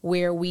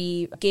where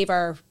we gave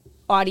our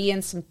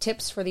audience some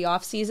tips for the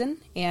off season.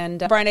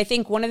 And Brian, I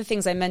think one of the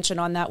things I mentioned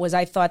on that was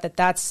I thought that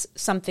that's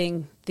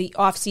something, the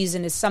off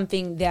season is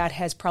something that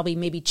has probably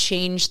maybe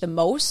changed the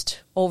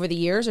most over the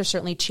years, or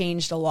certainly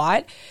changed a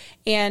lot.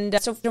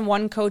 And so from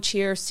one coach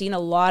here, seen a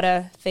lot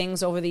of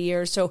things over the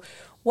years. So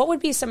what would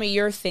be some of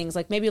your things?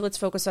 Like maybe let's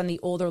focus on the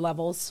older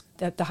levels,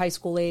 the high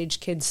school age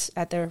kids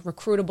at the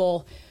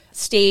recruitable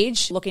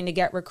stage looking to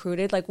get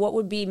recruited. Like what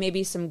would be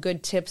maybe some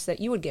good tips that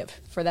you would give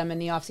for them in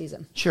the off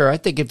season? Sure. I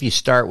think if you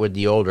start with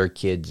the older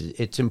kids,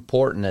 it's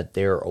important that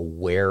they're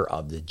aware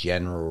of the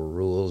general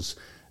rules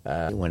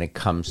when it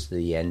comes to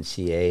the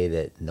NCAA,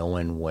 that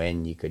knowing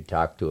when you could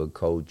talk to a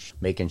coach,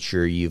 making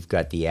sure you've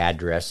got the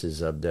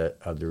addresses of the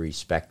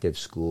respective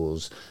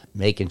schools,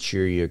 making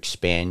sure you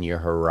expand your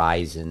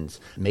horizons,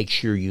 make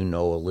sure you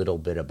know a little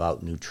bit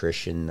about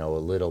nutrition, know a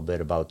little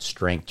bit about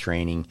strength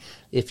training.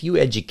 If you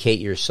educate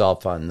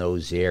yourself on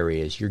those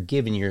areas, you're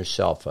giving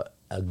yourself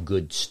a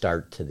good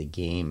start to the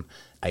game.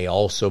 I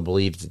also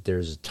believe that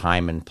there's a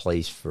time and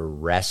place for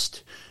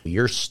rest.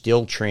 You're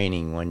still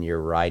training when you're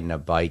riding a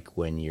bike,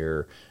 when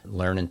you're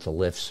learning to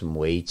lift some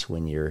weights,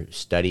 when you're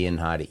studying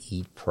how to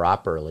eat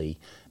properly,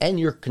 and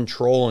you're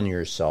controlling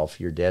yourself,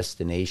 your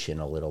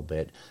destination a little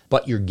bit,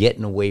 but you're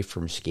getting away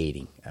from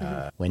skating.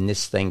 When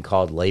this thing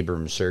called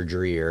labrum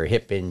surgery or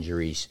hip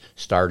injuries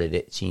started,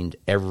 it seemed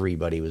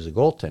everybody was a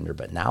goaltender,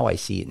 but now I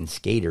see it in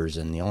skaters,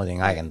 and the only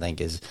thing I can think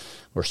is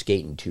we're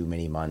skating too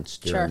many months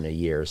during the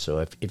year. So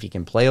if you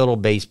can play a little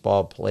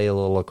baseball, play a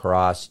little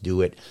lacrosse,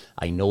 do it.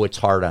 I know it's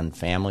hard on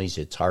families.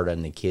 It's hard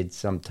on the kids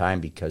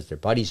sometimes because their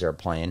buddies are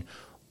playing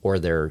or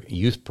their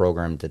youth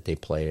program that they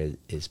play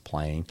is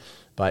playing.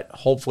 But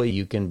hopefully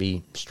you can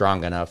be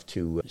strong enough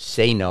to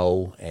say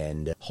no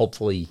and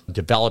hopefully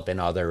develop in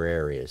other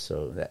areas.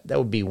 So that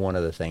would be one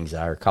of the things,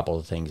 or a couple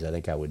of things I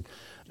think I would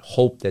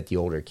hope that the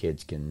older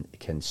kids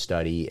can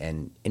study,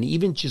 and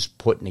even just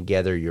putting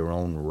together your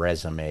own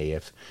resume.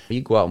 If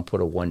you go out and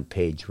put a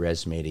one-page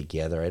resume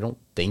together, I don't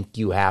think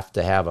you have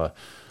to have a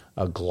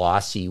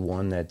glossy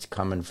one that's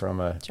coming from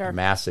a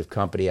massive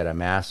company at a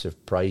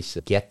massive price.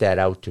 Get that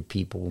out to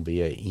people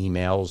via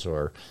emails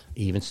or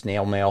even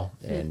snail mail,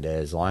 and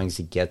as long as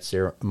it gets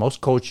there. Most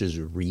coaches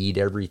read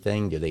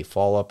everything. Do they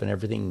follow up on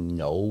everything?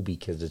 No,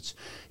 because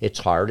it's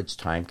hard. It's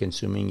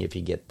time-consuming if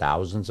you get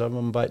thousands of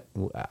them, but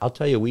I'll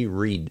tell you, we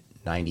read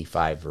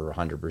 95 or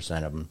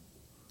 100% of them.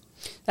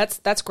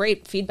 That's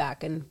great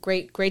feedback and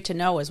great to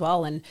know as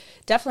well. And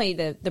definitely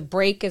the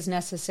break is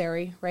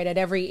necessary, right, at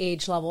every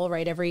age level,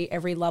 right,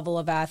 every level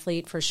of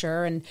athlete for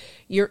sure. And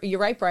you're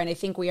right, Brian. I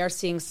think we are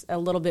seeing a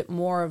little bit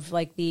more of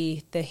like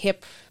the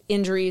hip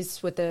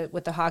injuries with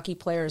the hockey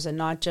players and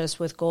not just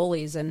with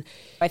goalies. And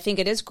I think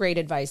it is great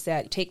advice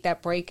that take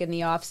that break in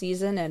the off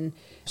season and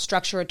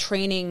structure a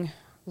training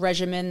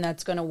regimen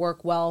that's going to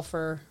work well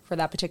for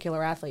that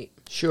particular athlete.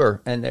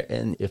 Sure, and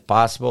if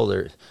possible,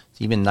 it's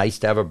even nice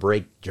to have a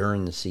break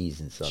during the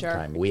season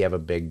sometime. Sure. We have a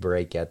big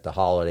break at the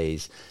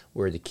holidays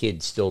where the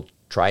kids still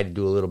try to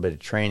do a little bit of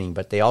training,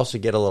 but they also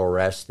get a little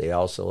rest. They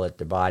also let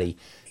the body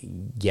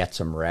get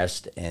some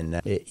rest,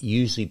 and it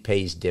usually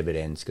pays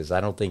dividends, because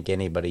I don't think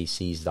anybody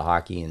sees the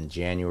hockey in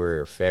January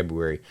or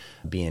February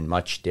being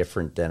much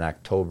different than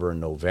October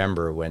and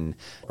November, when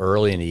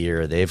early in the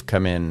year they've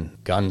come in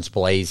guns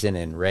blazing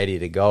and ready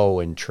to go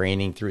and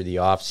training through the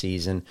off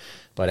season.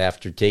 But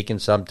after taking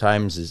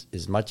sometimes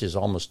as much as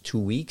almost 2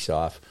 weeks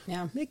off,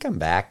 they come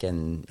back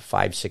and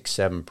 5, 6,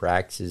 7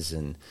 practices,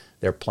 and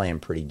they're playing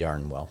pretty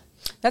darn well.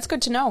 That's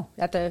good to know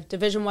at the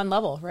Division I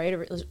level, right?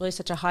 It's really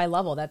such a high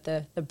level that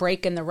the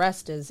break and the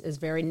rest is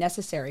very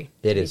necessary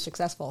to be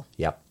successful.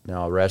 Yep.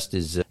 No, rest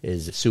is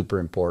super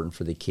important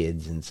for the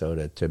kids, and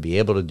so to be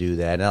able to do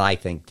that, and I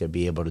think to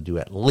be able to do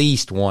at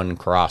least one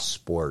cross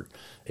sport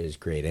is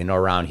great. I know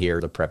around here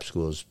the prep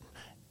schools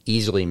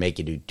easily make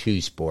you do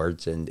 2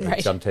 sports, and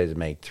sometimes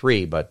make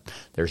 3, but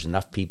there's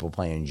enough people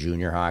playing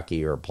junior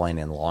hockey or playing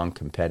in long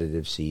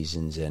competitive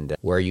seasons, and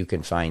where you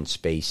can find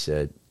space,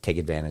 take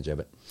advantage of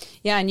it.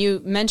 Yeah, and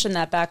you mentioned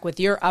that back with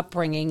your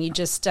upbringing. You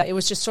just it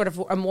was just sort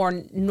of a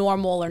more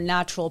normal or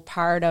natural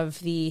part of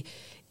the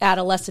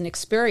adolescent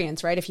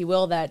experience, right, if you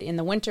will, that in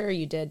the winter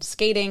you did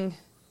skating,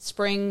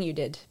 spring you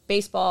did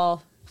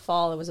baseball,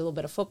 fall it was a little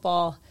bit of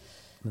football.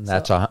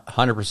 That's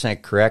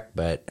 100% correct,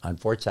 but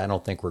unfortunately, I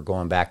don't think we're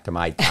going back to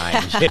my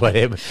times.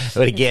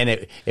 but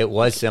again, it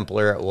was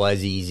simpler, it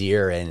was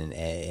easier,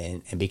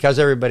 and because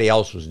everybody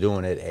else was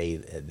doing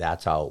it,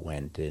 that's how it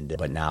went.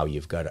 But now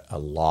you've got a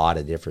lot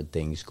of different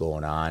things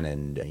going on,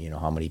 and you know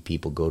how many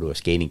people go to a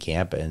skating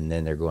camp, and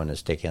then they're going to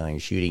stick handling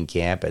shooting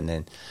camp, and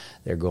then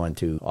they're going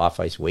to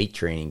off-ice weight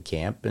training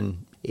camp,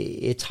 and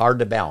it's hard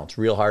to balance.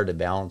 Real hard to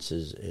balance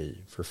is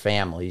for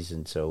families,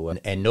 and so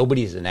and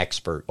nobody's an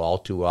expert. All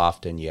too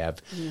often, you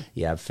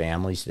have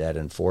families that,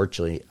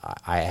 unfortunately,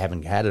 I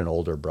haven't had an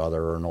older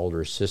brother or an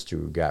older sister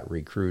who got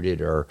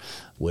recruited or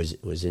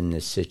was in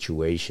this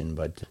situation.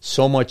 But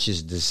so much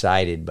is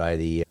decided by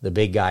the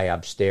big guy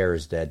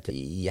upstairs that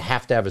you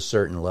have to have a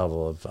certain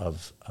level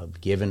of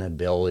given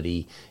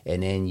ability,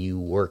 and then you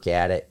work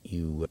at it.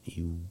 You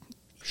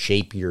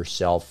shape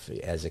yourself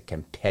as a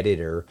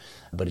competitor,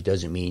 but it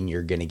doesn't mean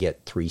you're going to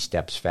get 3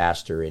 steps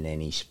faster in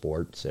any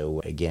sport.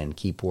 So again,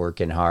 keep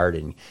working hard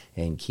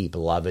and keep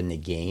loving the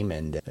game.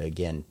 And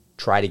again,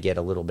 try to get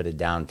a little bit of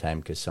downtime,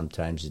 because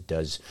sometimes it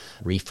does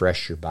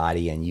refresh your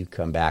body and you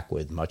come back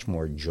with much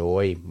more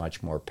joy,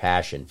 much more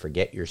passion.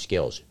 Forget your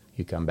skills.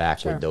 You come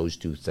back with those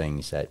 2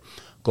 things that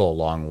go a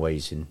long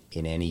ways in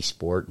any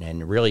sport,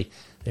 and really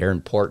they're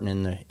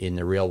important in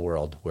the real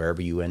world.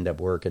 Wherever you end up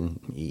working,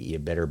 you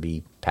better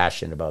be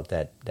passionate about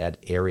that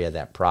area,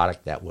 that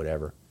product, that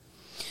whatever.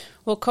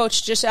 Well,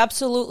 Coach, just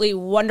absolutely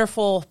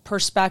wonderful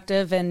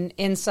perspective and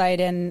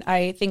insight, and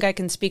I think I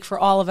can speak for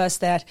all of us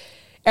that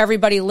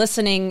everybody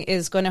listening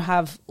is going to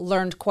have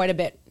learned quite a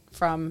bit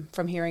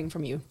from hearing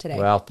from you today.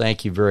 Well,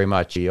 thank you very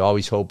much. You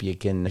always hope you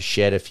can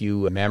shed a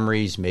few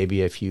memories,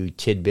 maybe a few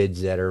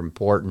tidbits that are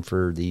important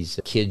for these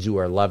kids who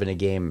are loving the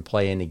game and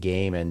playing the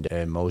game. And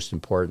most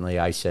importantly,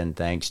 I send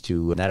thanks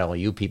to not only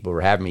you people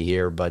for having me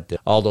here, but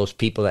all those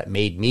people that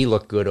made me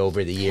look good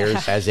over the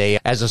years as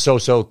a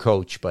so-so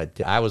coach.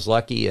 But I was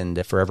lucky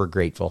and forever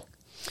grateful.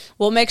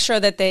 We'll make sure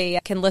that they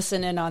can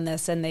listen in on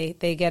this and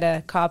they get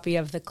a copy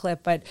of the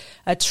clip. But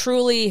a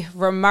truly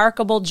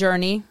remarkable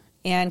journey,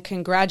 and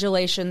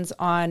congratulations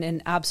on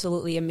an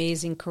absolutely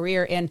amazing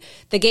career. And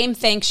the game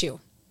thanks you.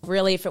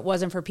 Really, if it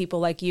wasn't for people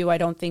like you, I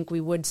don't think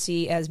we would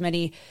see as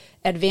many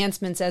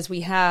advancements as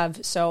we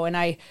have. So, and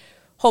I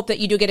hope that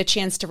you do get a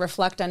chance to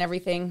reflect on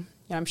everything.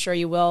 I'm sure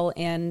you will.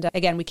 And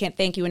again, we can't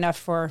thank you enough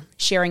for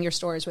sharing your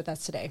stories with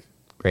us today.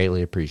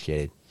 Greatly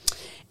appreciated.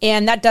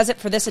 And that does it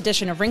for this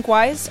edition of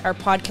Rinkwise. Our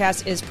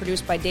podcast is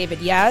produced by David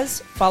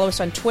Yaz. Follow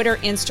us on Twitter,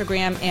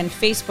 Instagram, and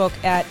Facebook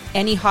at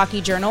Any Hockey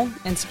Journal,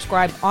 and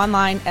subscribe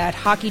online at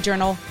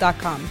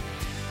hockeyjournal.com.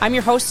 I'm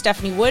your host,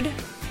 Stephanie Wood.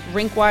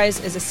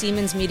 Rinkwise is a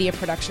Siemens Media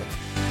production.